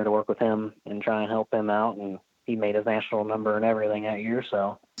fun year to work with him and try and help him out, and he made his national number and everything that year.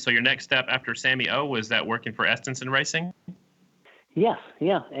 So your next step after Sammy O was that working for Estenson Racing? Yes,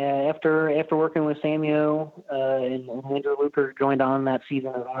 yeah. After working with Sammy O, and Andrew Luker joined on that season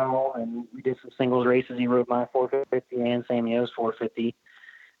as well, and we did some singles races. He rode my 450 and Sammy O's 450.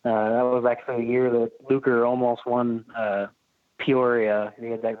 That was actually a year that Luker almost won Peoria. He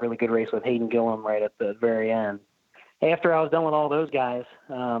had that really good race with Hayden Gillum right at the very end. After I was done with all those guys,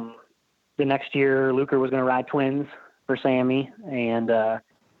 the next year Luker was going to ride twins for Sammy, and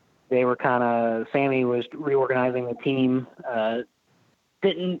they were Sammy was reorganizing the team,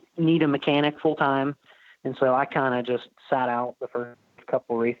 didn't need a mechanic full time. And so I kind of just sat out the first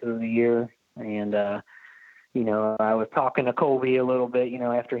couple races of the year. And, I was talking to Colby a little bit,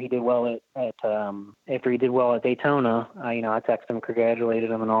 after he did well at Daytona, I texted him,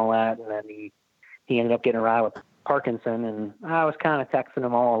 congratulated him and all that. And then he ended up getting a ride with Parkinson, and I was kind of texting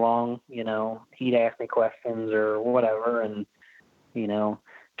him all along, he'd ask me questions or whatever, and,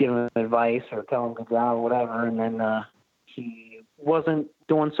 give him advice or tell him good job or whatever. And then he wasn't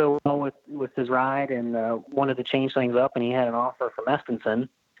doing so well with his ride and wanted to change things up, and he had an offer from Estenson.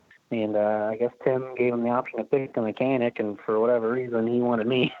 And I guess Tim gave him the option to pick a mechanic, and for whatever reason, he wanted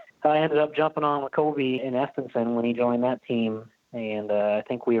me. I ended up jumping on with Colby in Estenson when he joined that team, and I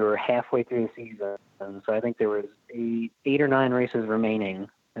think we were halfway through the season. And so I think there was eight or nine races remaining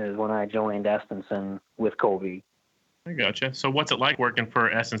is when I joined Estenson with Colby. I gotcha. So what's it like working for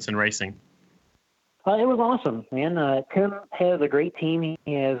Estenson Racing? It was awesome, man. Tim has a great team.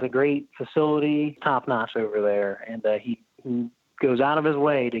 He has a great facility, top notch over there, and he goes out of his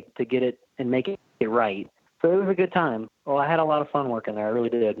way to get it and make it right. So it was a good time. Well, I had a lot of fun working there. I really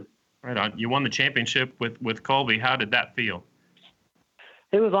did. Right on. You won the championship with Colby. How did that feel?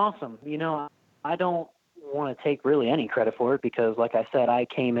 It was awesome. I don't want to take really any credit for it because, like I said, I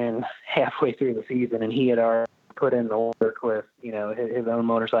came in halfway through the season and he had already put in the work with, his own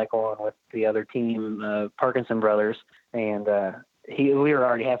motorcycle and with the other team, Parkinson Brothers. And we were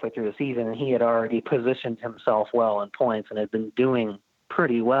already halfway through the season and he had already positioned himself well in points and had been doing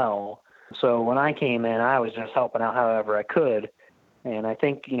pretty well. So when I came in, I was just helping out however I could. And I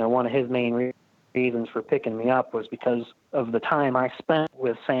think, one of his main reasons for picking me up was because of the time I spent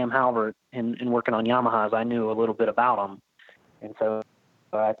with Sam Halvert in working on Yamahas. I knew a little bit about them. And so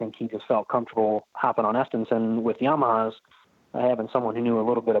I think he just felt comfortable hopping on Estenson with Yamahas, having someone who knew a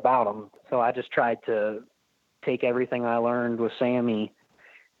little bit about them. So I just tried to take everything I learned with Sammy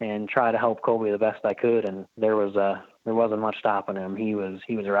and try to help Colby the best I could. And there wasn't much stopping him. He was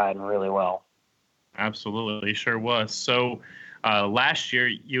riding really well. Absolutely, he sure was. So last year,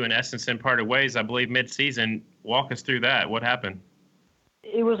 you and Estenson parted ways, I believe, mid-season. Walk us through that. What happened?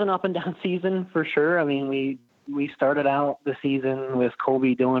 It was an up and down season for sure. I mean, we started out the season with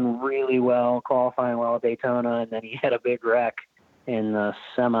Colby doing really well, qualifying well at Daytona, and then he had a big wreck in the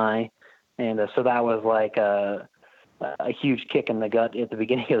semi. And so that was like a huge kick in the gut at the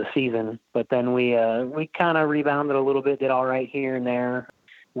beginning of the season. But then we kind of rebounded a little bit, did all right here and there.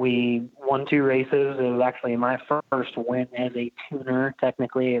 We won 2 races. It was actually my first win as a tuner,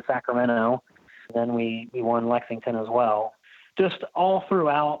 technically, at Sacramento. Then we won Lexington as well. Just all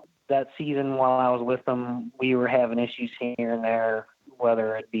throughout that season while I was with them, we were having issues here and there,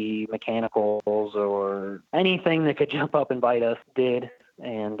 whether it be mechanicals or anything that could jump up and bite us did.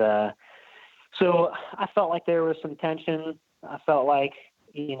 And so I felt like there was some tension. I felt like,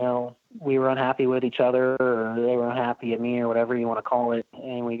 we were unhappy with each other or they were unhappy at me or whatever you want to call it.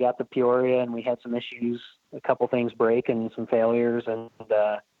 And we got to Peoria and we had some issues, a couple things break and some failures. And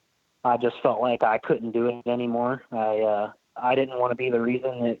I just felt like I couldn't do it anymore. I didn't want to be the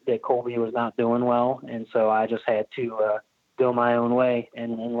reason that Colby was not doing well. And so I just had to go my own way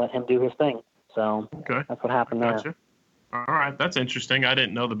and let him do his thing. So That's what happened there. Gotcha. All right. That's interesting. I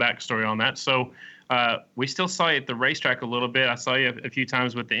didn't know the backstory on that. So we still saw you at the racetrack a little bit. I saw you a few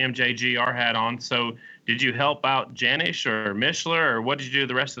times with the MJGR hat on. So did you help out Janish or Mishler, or what did you do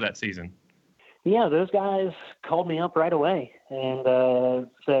the rest of that season? Yeah, those guys called me up right away and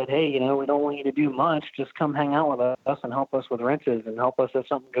said, hey, we don't want you to do much. Just come hang out with us and help us with wrenches and help us if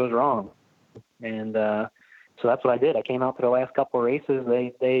something goes wrong. And so that's what I did. I came out to the last couple of races.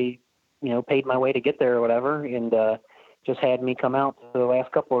 They paid my way to get there or whatever, and just had me come out to the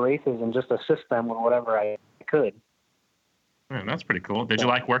last couple of races and just assist them with whatever I could. Man, that's pretty cool. Did you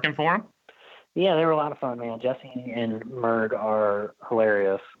like working for them? Yeah, they were a lot of fun, man. Jesse and Murd are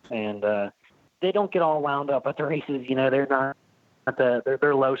hilarious, and they don't get all wound up at the races. They're not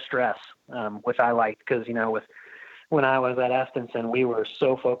they're low stress, which I liked because when I was at Estenson, we were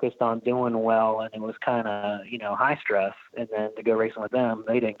so focused on doing well, and it was kind of high stress. And then to go racing with them,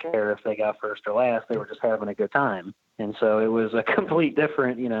 they didn't care if they got first or last; they were just having a good time. And so it was a complete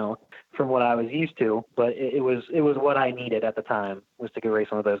different, from what I was used to. But it was what I needed at the time, was to go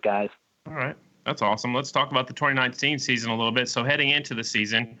racing with those guys. All right, that's awesome. Let's talk about the 2019 season a little bit. So heading into the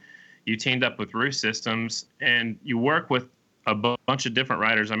season, you teamed up with Roost Systems, and you work with a bunch of different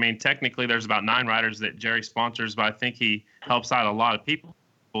riders. I mean, technically, there's about 9 riders that Jerry sponsors, but I think he helps out a lot of people.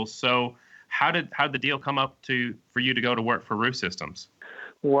 So how did the deal come up for you to go to work for Roost Systems?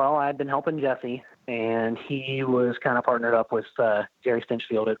 Well, I'd been helping Jesse, and he was kind of partnered up with Jerry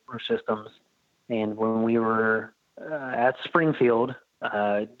Stinchfield at Roost Systems. And when we were at Springfield,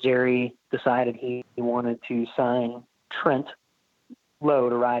 Jerry decided he wanted to sign Trent Lowe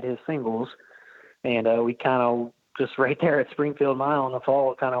to ride his singles. And we kind of just right there at Springfield Mile in the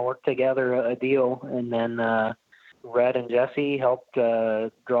fall kind of worked together a deal. And then Red and Jesse helped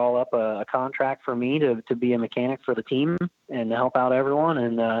draw up a contract for me to be a mechanic for the team and to help out everyone.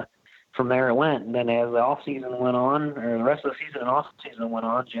 And from there it went. And then as the off season went on, or the rest of the season and off season went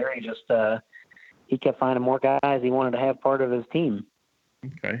on, Jerry just he kept finding more guys he wanted to have part of his team.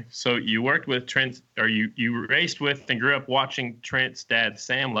 Okay, so you worked with Trent, or you raced with and grew up watching Trent's dad,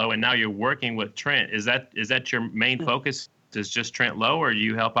 Sam Lowe, and now you're working with Trent. Is that your main focus? Is just Trent Lowe, or do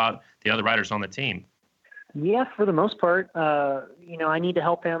you help out the other riders on the team? Yeah, for the most part. I need to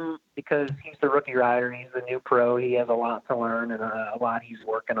help him because he's the rookie rider. He's the new pro. He has a lot to learn and a lot he's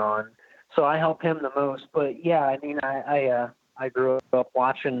working on. So I help him the most. But yeah, I mean, I grew up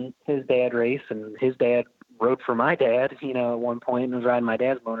watching his dad race, and his dad rode for my dad, at one point, and was riding my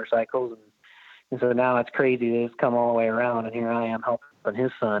dad's motorcycles. And so now it's crazy that it's come all the way around, and here I am helping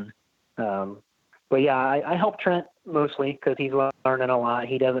his son. But yeah, I help Trent mostly because he's learning a lot.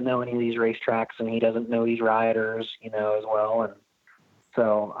 He doesn't know any of these racetracks, and he doesn't know these riders, as well. And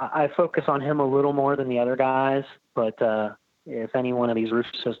So I focus on him a little more than the other guys, but if any one of these Roof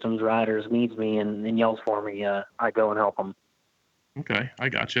Systems riders needs me and yells for me, I go and help them. Okay, I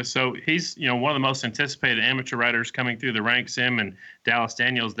gotcha. So he's, one of the most anticipated amateur riders coming through the ranks. Him and Dallas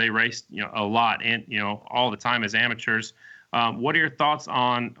Daniels, they raced, a lot and, all the time as amateurs. What are your thoughts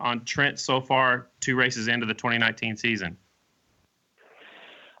on Trent so far, 2 races into the 2019 season?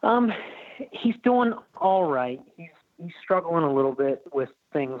 He's doing all right. He's struggling a little bit with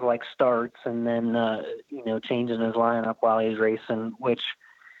things like starts and then, changing his lineup while he's racing, which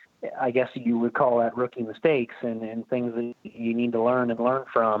I guess you would call that rookie mistakes and things that you need to learn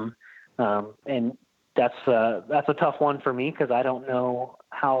from. And that's a tough one for me because I don't know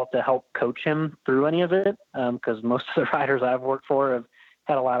how to help coach him through any of it. Because most of the riders I've worked for have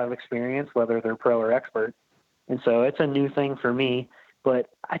had a lot of experience, whether they're pro or expert. And so it's a new thing for me,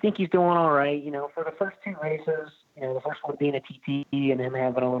 but I think he's doing all right. For the first 2 races, the first one being a TT and him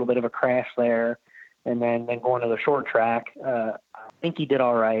having a little bit of a crash there, and then going to the short track, I think he did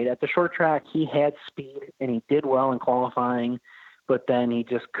all right. At the short track, he had speed, and he did well in qualifying, but then he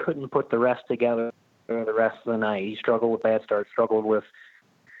just couldn't put the rest together for the rest of the night. He struggled with bad starts, struggled with,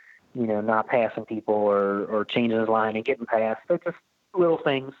 not passing people or changing his line and getting past. They're just little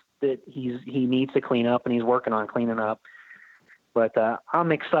things that he needs to clean up, and he's working on cleaning up. But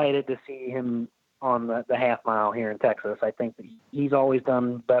I'm excited to see him on the half mile here in Texas. I think that he's always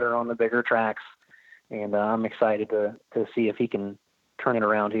done better on the bigger tracks. And I'm excited to see if he can turn it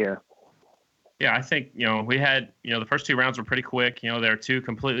around here. Yeah, I think, we had, the first 2 rounds were pretty quick. There are 2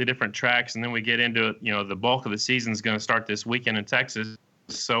 completely different tracks. And then we get into, the bulk of the season is going to start this weekend in Texas.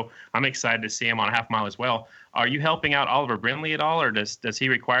 So I'm excited to see him on a half mile as well. Are you helping out Oliver Brindley at all, or does he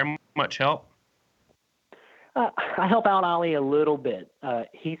require much help? I help out Ollie a little bit.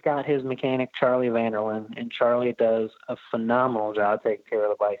 He's got his mechanic, Charlie Vanderlyn, and Charlie does a phenomenal job taking care of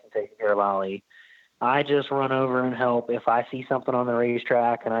the bike and taking care of Ollie. I just run over and help if I see something on the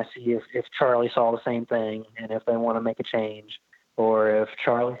racetrack and I see if Charlie saw the same thing and if they want to make a change, or if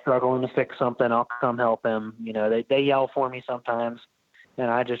Charlie's struggling to fix something, I'll come help him. They yell for me sometimes,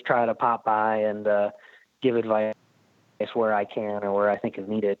 and I just try to pop by and give advice where I can or where I think is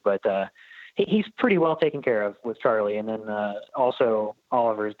needed. But he's pretty well taken care of with Charlie. And then also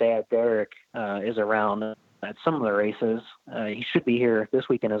Oliver's dad, Derek, is around at some of the races. He should be here this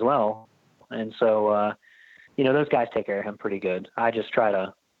weekend as well. And so, those guys take care of him pretty good. I just try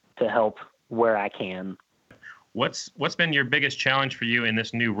to help where I can. What's been your biggest challenge for you in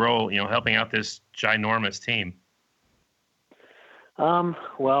this new role, helping out this ginormous team?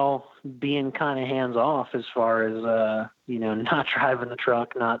 Well, being kind of hands off as far as, not driving the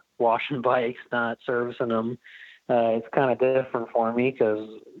truck, not washing bikes, not servicing them. It's kind of different for me because,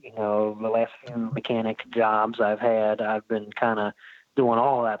 the last few mechanic jobs I've had, I've been kind of doing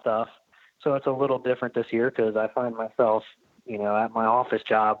all that stuff. So it's a little different this year because I find myself, at my office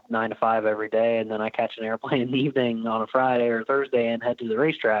job 9 to 5 every day, and then I catch an airplane in the evening on a Friday or Thursday and head to the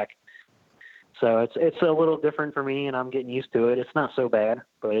racetrack. So it's a little different for me, and I'm getting used to it. It's not so bad,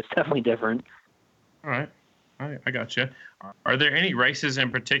 but it's definitely different. All right. I gotcha. Are there any races in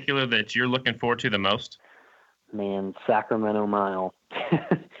particular that you're looking forward to the most? Man, Sacramento Mile.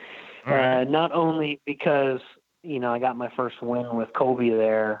 Right. Not only because, I got my first win with Colby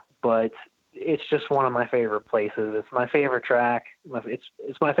there, but it's just one of my favorite places. It's my favorite track.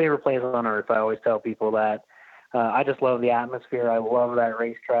 It's my favorite place on earth. I always tell people that. I just love the atmosphere. I love that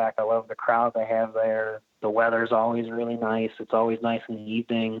racetrack. I love the crowd they have there. The weather's always really nice. It's always nice in the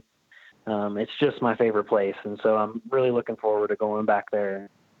evening. It's just my favorite place. And so I'm really looking forward to going back there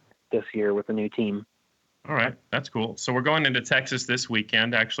this year with the new team. All right. That's cool. So we're going into Texas this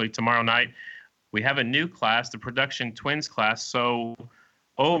weekend, actually tomorrow night. We have a new class, the production twins class. So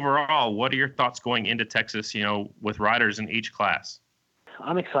overall, what are your thoughts going into Texas, with riders in each class?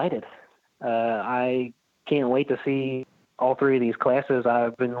 I'm excited. I can't wait to see all 3 of these classes.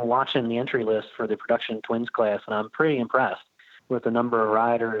 I've been watching the entry list for the production twins class, and I'm pretty impressed with the number of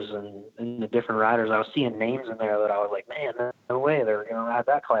riders and the different riders. I was seeing names in there that I was like, man, no way they're going to ride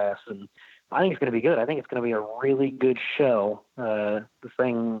that class. And I think it's going to be good. I think it's going to be a really good show. The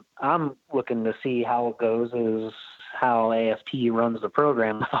thing I'm looking to see how it goes is how AFT runs the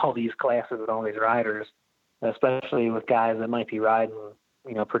program with all these classes and all these riders, especially with guys that might be riding,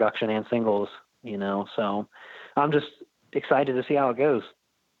 production and singles, so I'm just excited to see how it goes.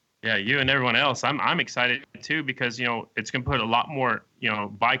 Yeah, you and everyone else. I'm excited too because, it's going to put a lot more,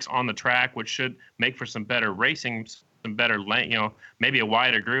 bikes on the track, which should make for some better racing, some better lane, maybe a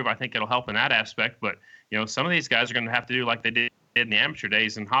wider groove. I think it'll help in that aspect. But, some of these guys are going to have to do like they did in the amateur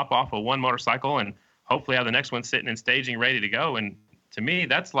days and hop off of one motorcycle and hopefully have the next one sitting and staging ready to go. And to me,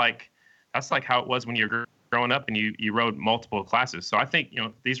 that's like how it was when you're growing up and you rode multiple classes. So I think,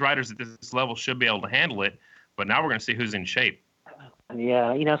 these riders at this level should be able to handle it, but now we're going to see who's in shape.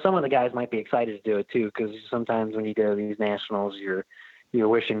 Yeah, some of the guys might be excited to do it too, because sometimes when you go to these nationals, you're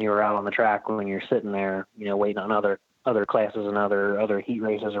wishing you were out on the track when you're sitting there, waiting on other classes and other heat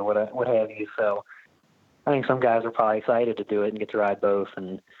races or what have you. So I think some guys are probably excited to do it and get to ride both,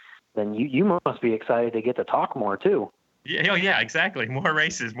 and then you must be excited to get to talk more too. Yeah, exactly. More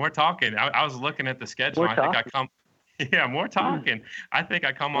races, more talking. I was looking at the schedule. More talking. I think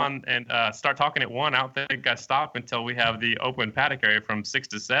I come on and start talking at 1. I don't think I stop until we have the open paddock area from 6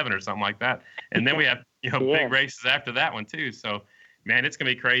 to 7 or something like that. And then we have, big races after that one too. So, man, it's going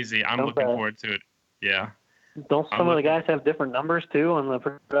to be crazy. I'm looking forward to it. Yeah. Don't some of the guys have different numbers too on the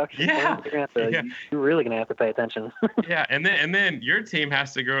production? Yeah. You're really going to have to pay attention. Yeah. And then your team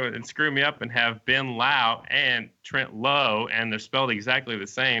has to go and screw me up and have Ben Lau and Trent Lowe, and they're spelled exactly the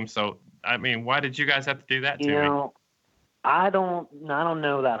same. So, I mean, why did you guys have to do that to me? I don't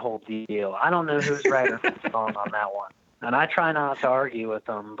know that whole deal. I don't know who's right or wrong on that one. And I try not to argue with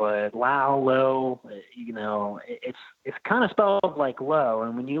them, but Lowe, it's kind of spelled like low.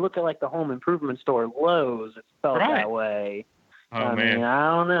 And when you look at like the home improvement store Lowe's, it's spelled that way. Oh, man. Mean,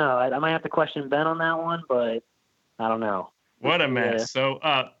 I don't know. I might have to question Ben on that one, but I don't know. What a mess. So,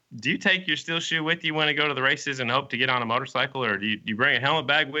 do you take your steel shoe with you when you go to the races and hope to get on a motorcycle, or do you bring a helmet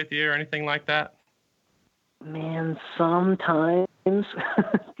bag with you or anything like that? Man, sometimes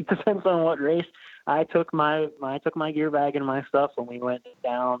it depends on what race. I took my gear bag and my stuff when we went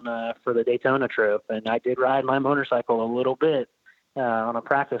down for the Daytona trip, and I did ride my motorcycle a little bit on a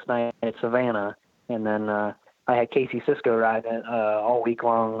practice night at Savannah, and then I had Casey Sisko ride it all week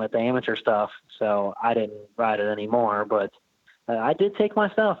long at the amateur stuff, so I didn't ride it anymore, but I did take my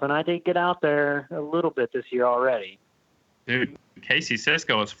stuff, and I did get out there a little bit this year already. Dude, Casey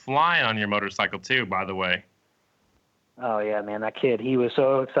Sisko is flying on your motorcycle too, by the way. Oh, yeah, man, that kid, he was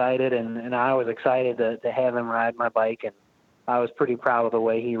so excited, and I was excited to have him ride my bike, and I was pretty proud of the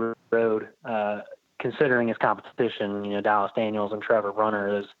way he rode, considering his competition, Dallas Daniels and Trevor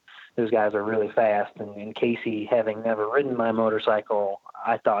Brunner. Those guys are really fast, and Casey, having never ridden my motorcycle,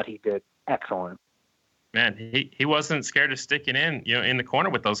 I thought he did excellent. Man, he wasn't scared of sticking in the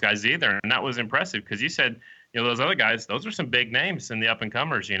corner with those guys either, and that was impressive, because you said, those other guys, those are some big names in the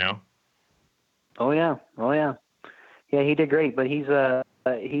up-and-comers, Oh, yeah. Yeah, he did great, but he's a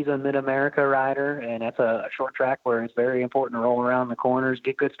Mid-America rider, and that's a short track where it's very important to roll around the corners,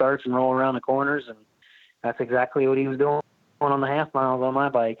 get good starts, and roll around the corners, and that's exactly what he was doing on the half miles on my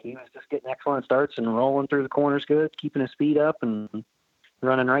bike. He was just getting excellent starts and rolling through the corners good, keeping his speed up, and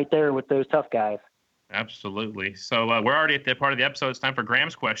running right there with those tough guys. Absolutely. So we're already at the part of the episode. It's time for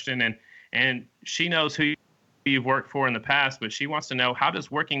Graham's question, and she knows who you've worked for in the past, but she wants to know, how does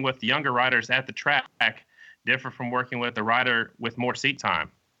working with younger riders at the track differ from working with a rider with more seat time?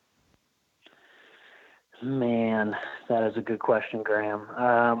 Man, that is a good question,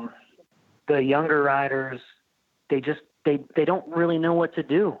 Graham. The younger riders, they don't really know what to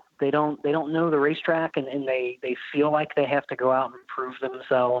do. They don't know the racetrack, and they feel like they have to go out and prove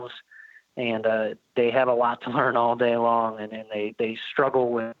themselves, and they have a lot to learn all day long, and they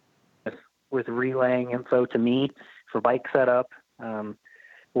struggle with relaying info to me for bike setup.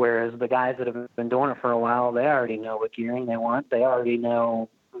 Whereas the guys that have been doing it for a while, they already know what gearing they want. They already know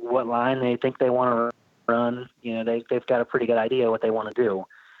what line they think they want to run. They've got a pretty good idea what they want to do.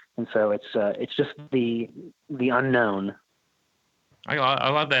 And so it's just the unknown. I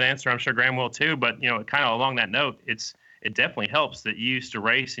love that answer. I'm sure Graham will too. But kind of along that note, it definitely helps that you used to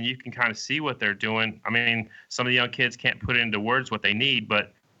race and you can kind of see what they're doing. I mean, some of the young kids can't put into words what they need,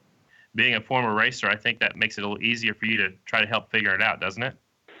 but being a former racer, I think that makes it a little easier for you to try to help figure it out, doesn't it?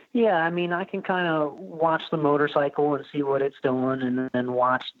 Yeah, I mean, I can kind of watch the motorcycle and see what it's doing, and then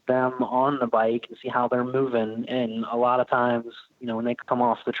watch them on the bike and see how they're moving. And a lot of times, when they come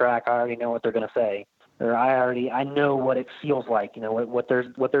off the track, I already know what they're going to say, or I know what it feels like. What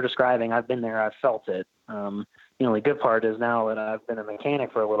they're describing. I've been there, I've felt it. The good part is now that I've been a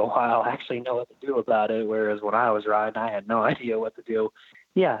mechanic for a little while, I actually know what to do about it. Whereas when I was riding, I had no idea what to do.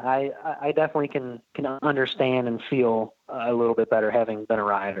 Yeah, I definitely can understand and feel a little bit better having been a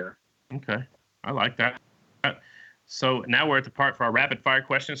rider. Okay, I like that. So now we're at the part for our rapid fire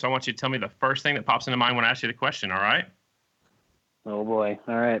questions. So I want you to tell me the first thing that pops into mind when I ask you the question, all right? Oh, boy.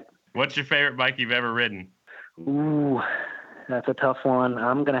 All right. What's your favorite bike you've ever ridden? Ooh, that's a tough one.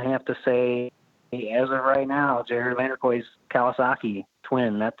 I'm going to have to say, as of right now, Jared Vanderkooy's Kawasaki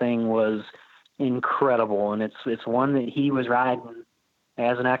Twin. That thing was incredible, and it's one that he was riding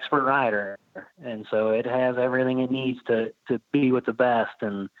as an expert rider. And so it has everything it needs to be with the best.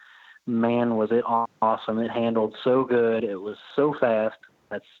 And man, was it awesome. It handled so good. It was so fast.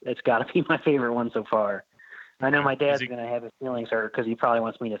 It's got to be my favorite one so far. I know my dad's going to have his feelings hurt because he probably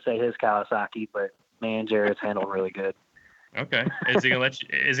wants me to say his Kawasaki, but man, Jared's handled really good. Okay. Is he gonna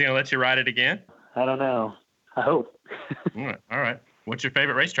let you ride it again? I don't know. I hope. All right. What's your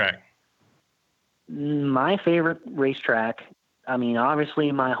favorite racetrack? My favorite racetrack, I mean,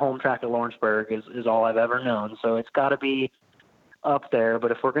 obviously my home track at Lawrenceburg is all I've ever known, so it's got to be up there.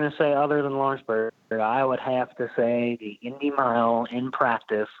 But if we're going to say other than Lawrenceburg, I would have to say the Indy Mile in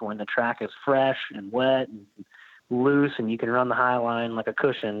practice when the track is fresh and wet and loose and you can run the high line like a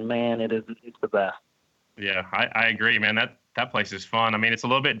cushion. Man, it's the best. Yeah, I agree, man. That place is fun. I mean, it's a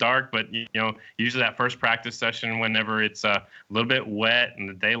little bit dark, but usually that first practice session, whenever it's a little bit wet and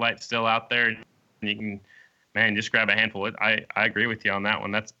the daylight's still out there, you can, man, just grab a handful. I agree with you on that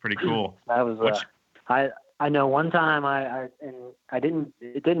one. That's pretty cool. That was I know one time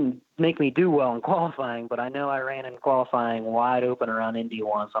it didn't make me do well in qualifying, but I know I ran in qualifying wide open around Indy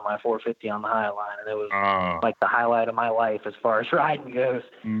once on my 450 on the high line, and it was like the highlight of my life as far as riding goes.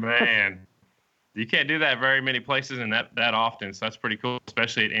 Man, you can't do that very many places and that often, so that's pretty cool,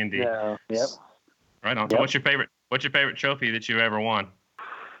 especially at Indy. Yeah. Yep. Right on. So what's your favorite trophy that you ever won?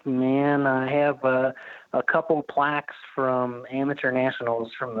 Man, I have a couple plaques from amateur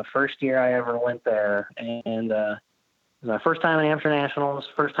nationals from the first year I ever went there. And it was my first time in amateur nationals,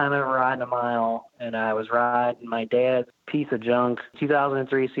 first time ever riding a mile. And I was riding my dad's piece of junk,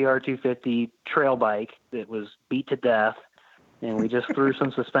 2003 CR250 trail bike that was beat to death. And we just threw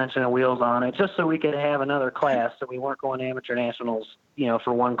some suspension and wheels on it just so we could have another class. So we weren't going to amateur nationals,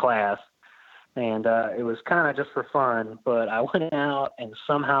 for one class. And it was kind of just for fun, but I went out and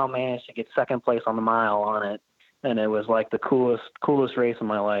somehow managed to get second place on the mile on it, and it was like the coolest race of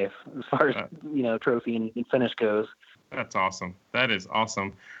my life as far as trophy and finish goes. That's awesome. That is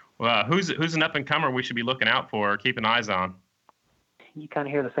awesome. Well, who's an up and comer we should be looking out for or keeping eyes on? You kind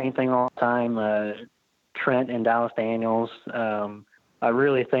of hear the same thing all the time. Trent and Dallas Daniels. I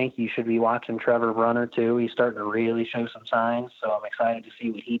really think you should be watching Trevor Brunner too. He's starting to really show some signs, so I'm excited to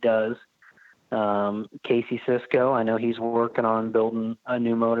see what he does. Casey Sisko, I know he's working on building a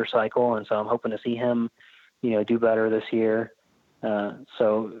new motorcycle, and so I'm hoping to see him, do better this year.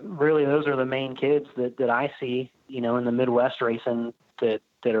 So really those are the main kids that I see, in the Midwest racing that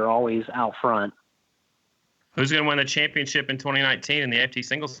are always out front. Who's going to win the championship in 2019 in the AFT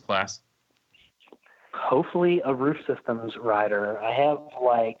Singles class? Hopefully a Roof Systems rider. I have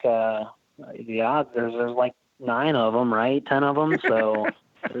the odds, there's like 9 of them, right? 10 of them. So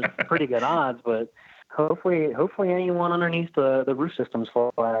there's pretty good odds, but hopefully anyone underneath the Roof Systems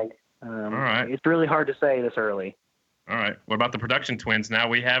flag. All right. It's really hard to say this early. All right. What about the production twins? Now,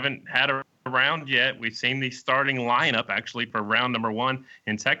 we haven't had a round yet. We've seen the starting lineup actually for round number 1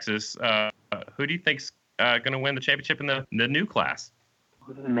 in Texas. Who do you think's going to win the championship in the new class?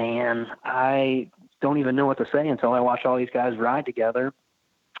 Man, I don't even know what to say until I watch all these guys ride together.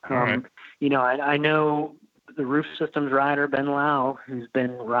 All right. I know the Roof Systems rider, Ben Lau, who's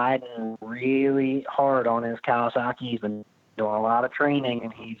been riding really hard on his Kawasaki. He's been doing a lot of training,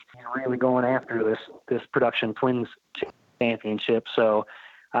 and he's really going after this production twins championship. So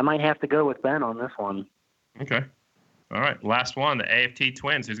I might have to go with Ben on this one. Okay. All right. Last one, the AFT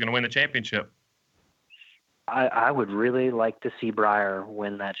twins. Who's going to win the championship? I would really like to see Breyer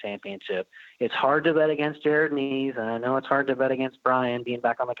win that championship. It's hard to bet against Jared Nees, and I know it's hard to bet against Brian being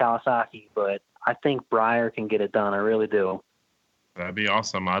back on the Kawasaki, but I think Breyer can get it done. I really do. That'd be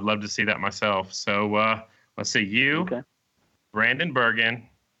awesome. I'd love to see that myself. So let's see. You, okay, Brandon Bergen,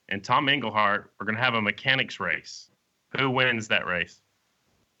 and Tom Englehart are going to have a mechanics race. Who wins that race?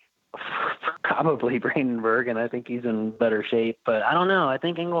 Probably Brandon Bergen. I think he's in better shape, but I don't know. I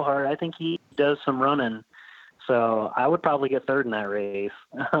think Englehart, I think he does some running. So I would probably get third in that race.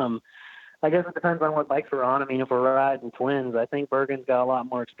 I guess it depends on what bikes we're on. I mean, if we're riding twins, I think Bergen's got a lot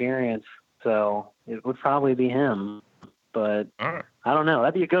more experience. So it would probably be him. But I don't know.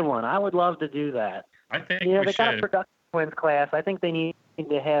 That'd be a good one. I would love to do that. I think they got a production twins class. I think they need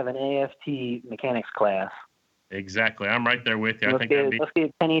to have an AFT mechanics class. Exactly. I'm right there with you. Let's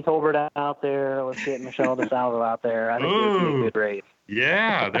get Kenny Tolbert out there. Let's get Michelle DeSalvo out there. I think it would be a good race.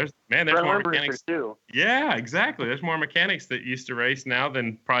 Yeah, there's more mechanics too. Yeah, exactly. There's more mechanics that used to race now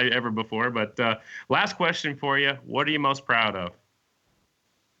than probably ever before. But last question for you: what are you most proud of?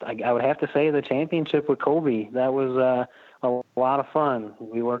 I would have to say the championship with Colby. That was a lot of fun.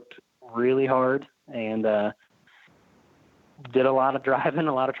 We worked really hard and did a lot of driving,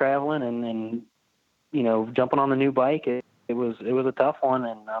 a lot of traveling, and jumping on the new bike. it was a tough one,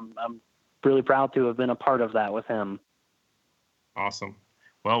 and I'm really proud to have been a part of that with him. Awesome.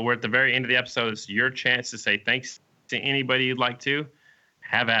 Well, we're at the very end of the episode. It's your chance to say thanks to anybody you'd like to.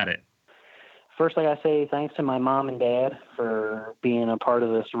 Have at it. First, I gotta say thanks to my mom and dad for being a part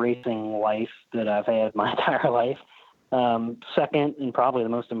of this racing life that I've had my entire life. Second, and probably the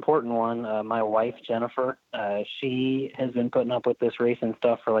most important one, my wife, Jennifer. She has been putting up with this racing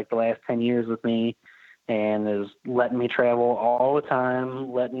stuff for like the last 10 years with me, and is letting me travel all the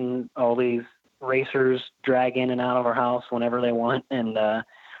time, letting all these racers drag in and out of our house whenever they want, and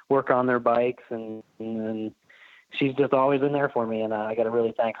work on their bikes, and she's just always been there for me, and I got to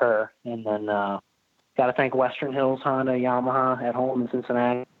really thank her. And then got to thank Western Hills Honda Yamaha at home in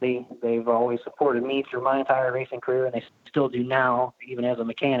Cincinnati. They've always supported me through my entire racing career, and they still do now. Even as a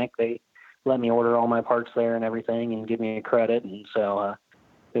mechanic, they let me order all my parts there and everything, and give me a credit. And so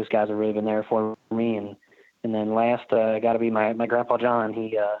those guys have really been there for me. And then last, got to be my grandpa John.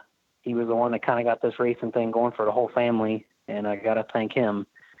 He was the one that kind of got this racing thing going for the whole family, and I got to thank him.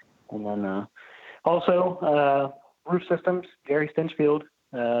 And then also Roof Systems, Jerry Stinchfield.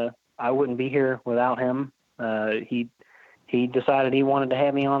 I wouldn't be here without him. He decided he wanted to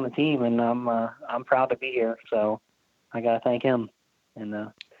have me on the team, and I'm proud to be here. So I got to thank him. And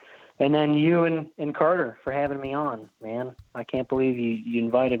then you and Carter for having me on, man. I can't believe you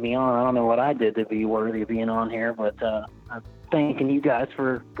invited me on. I don't know what I did to be worthy of being on here, but I'm thanking you guys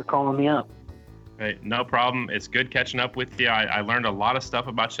for calling me up. Hey, no problem. It's good catching up with you. I learned a lot of stuff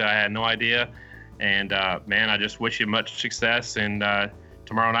about you I had no idea. And, man, I just wish you much success and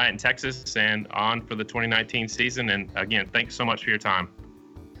tomorrow night in Texas and on for the 2019 season. And, again, thanks so much for your time.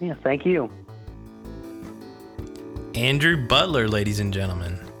 Yeah, thank you. Andrew Butler, ladies and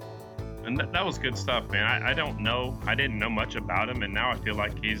gentlemen. And that was good stuff, man. I didn't know much about him, and now I feel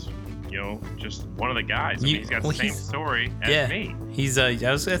like he's, just one of the guys. He's got the same story as me. He's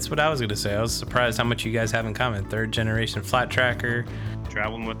that's what I was gonna say. I was surprised how much you guys have in common. Third generation flat tracker.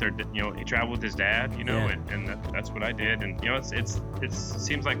 Traveling with he traveled with his dad, and that's what I did. And it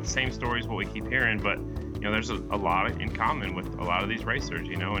seems like the same story is what we keep hearing, but there's a lot in common with a lot of these racers,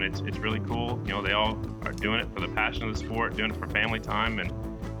 and it's really cool. They all are doing it for the passion of the sport, doing it for family time, and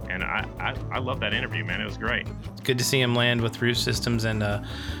I love that interview, man. It was great. It's good to see him land with Roof Systems and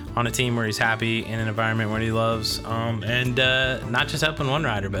on a team where he's happy, in an environment where he loves, and not just helping one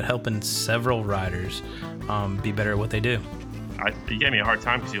rider, but helping several riders be better at what they do. You gave me a hard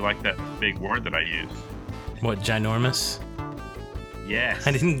time because you like that big word that I use. What, ginormous? Yes.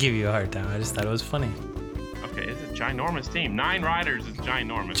 I didn't give you a hard time. I just thought it was funny. Okay, it's a ginormous team. 9 riders is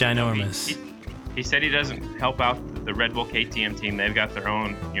ginormous. Ginormous. He said he doesn't help out the Red Bull KTM team. They've got their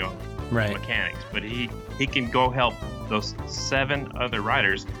own, right, mechanics. But he can go help those 7 other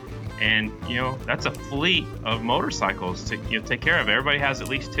riders. And, that's a fleet of motorcycles to take care of. Everybody has at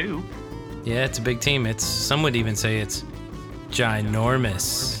least 2. Yeah, it's a big team. Some would even say it's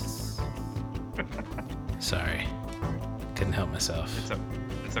ginormous. Sorry. Couldn't help myself.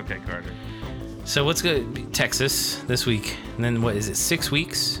 It's okay, Carter. So what's good? Texas this week. And then what is it, 6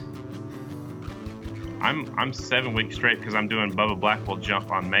 weeks? I'm 7 weeks straight because I'm doing Bubba Blackwell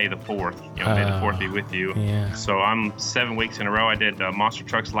jump on May the 4th. May the 4th be with you. Yeah. So I'm 7 weeks in a row. I did Monster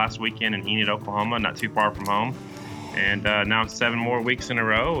Trucks last weekend in Enid, Oklahoma, not too far from home. And now I'm 7 more weeks in a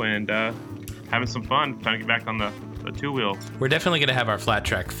row and having some fun trying to get back on the 2-wheel. We're definitely gonna have our flat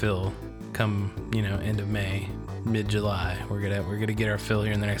track fill come, end of May, mid-July. We're gonna get our fill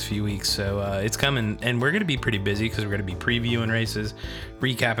here in the next few weeks. So it's coming, and we're gonna be pretty busy because we're gonna be previewing races,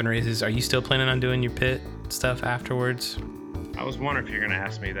 recapping races. Are you still planning on doing your pit stuff afterwards? I was wondering if you're gonna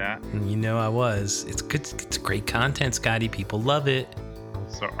ask me that. I was. It's good. It's great content, Scotty. People love it.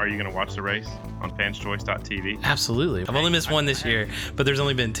 So are you gonna watch the race on fanschoice.tv? Absolutely. I've only missed one this year, but there's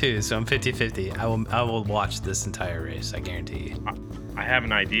only been 2, so I'm 50-50. I will watch this entire race. I guarantee you. I have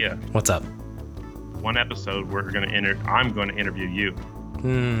an idea. What's up? One episode I'm going to interview you.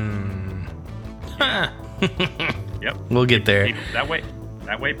 Yep. We'll get there. That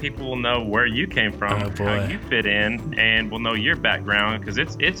way people will know where you came from, how you fit in, and will know your background because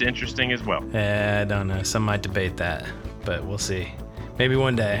it's interesting as well. I don't know. Some might debate that, but we'll see. Maybe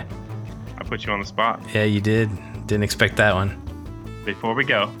one day. I put you on the spot. Yeah, you did. Didn't expect that one. Before we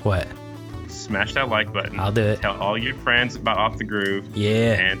go. What? Smash that like button. I'll do it. Tell all your friends about Off the Groove.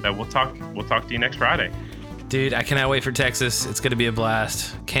 Yeah. And we'll talk to you next Friday. Dude, I cannot wait for Texas. It's going to be a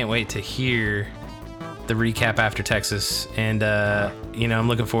blast. Can't wait to hear the recap after Texas. And, I'm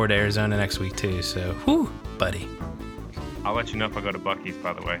looking forward to Arizona next week, too. So, whew, buddy. I'll let you know if I go to Buc-ee's,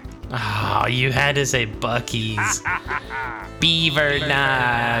 by the way. Oh, you had to say Buc-ee's. Beaver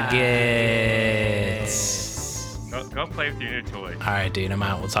Nuggets. Go play with your new toy. All right, dude. I'm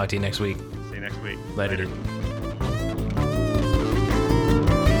out. We'll talk to you next week. See you next week. Later. Dude.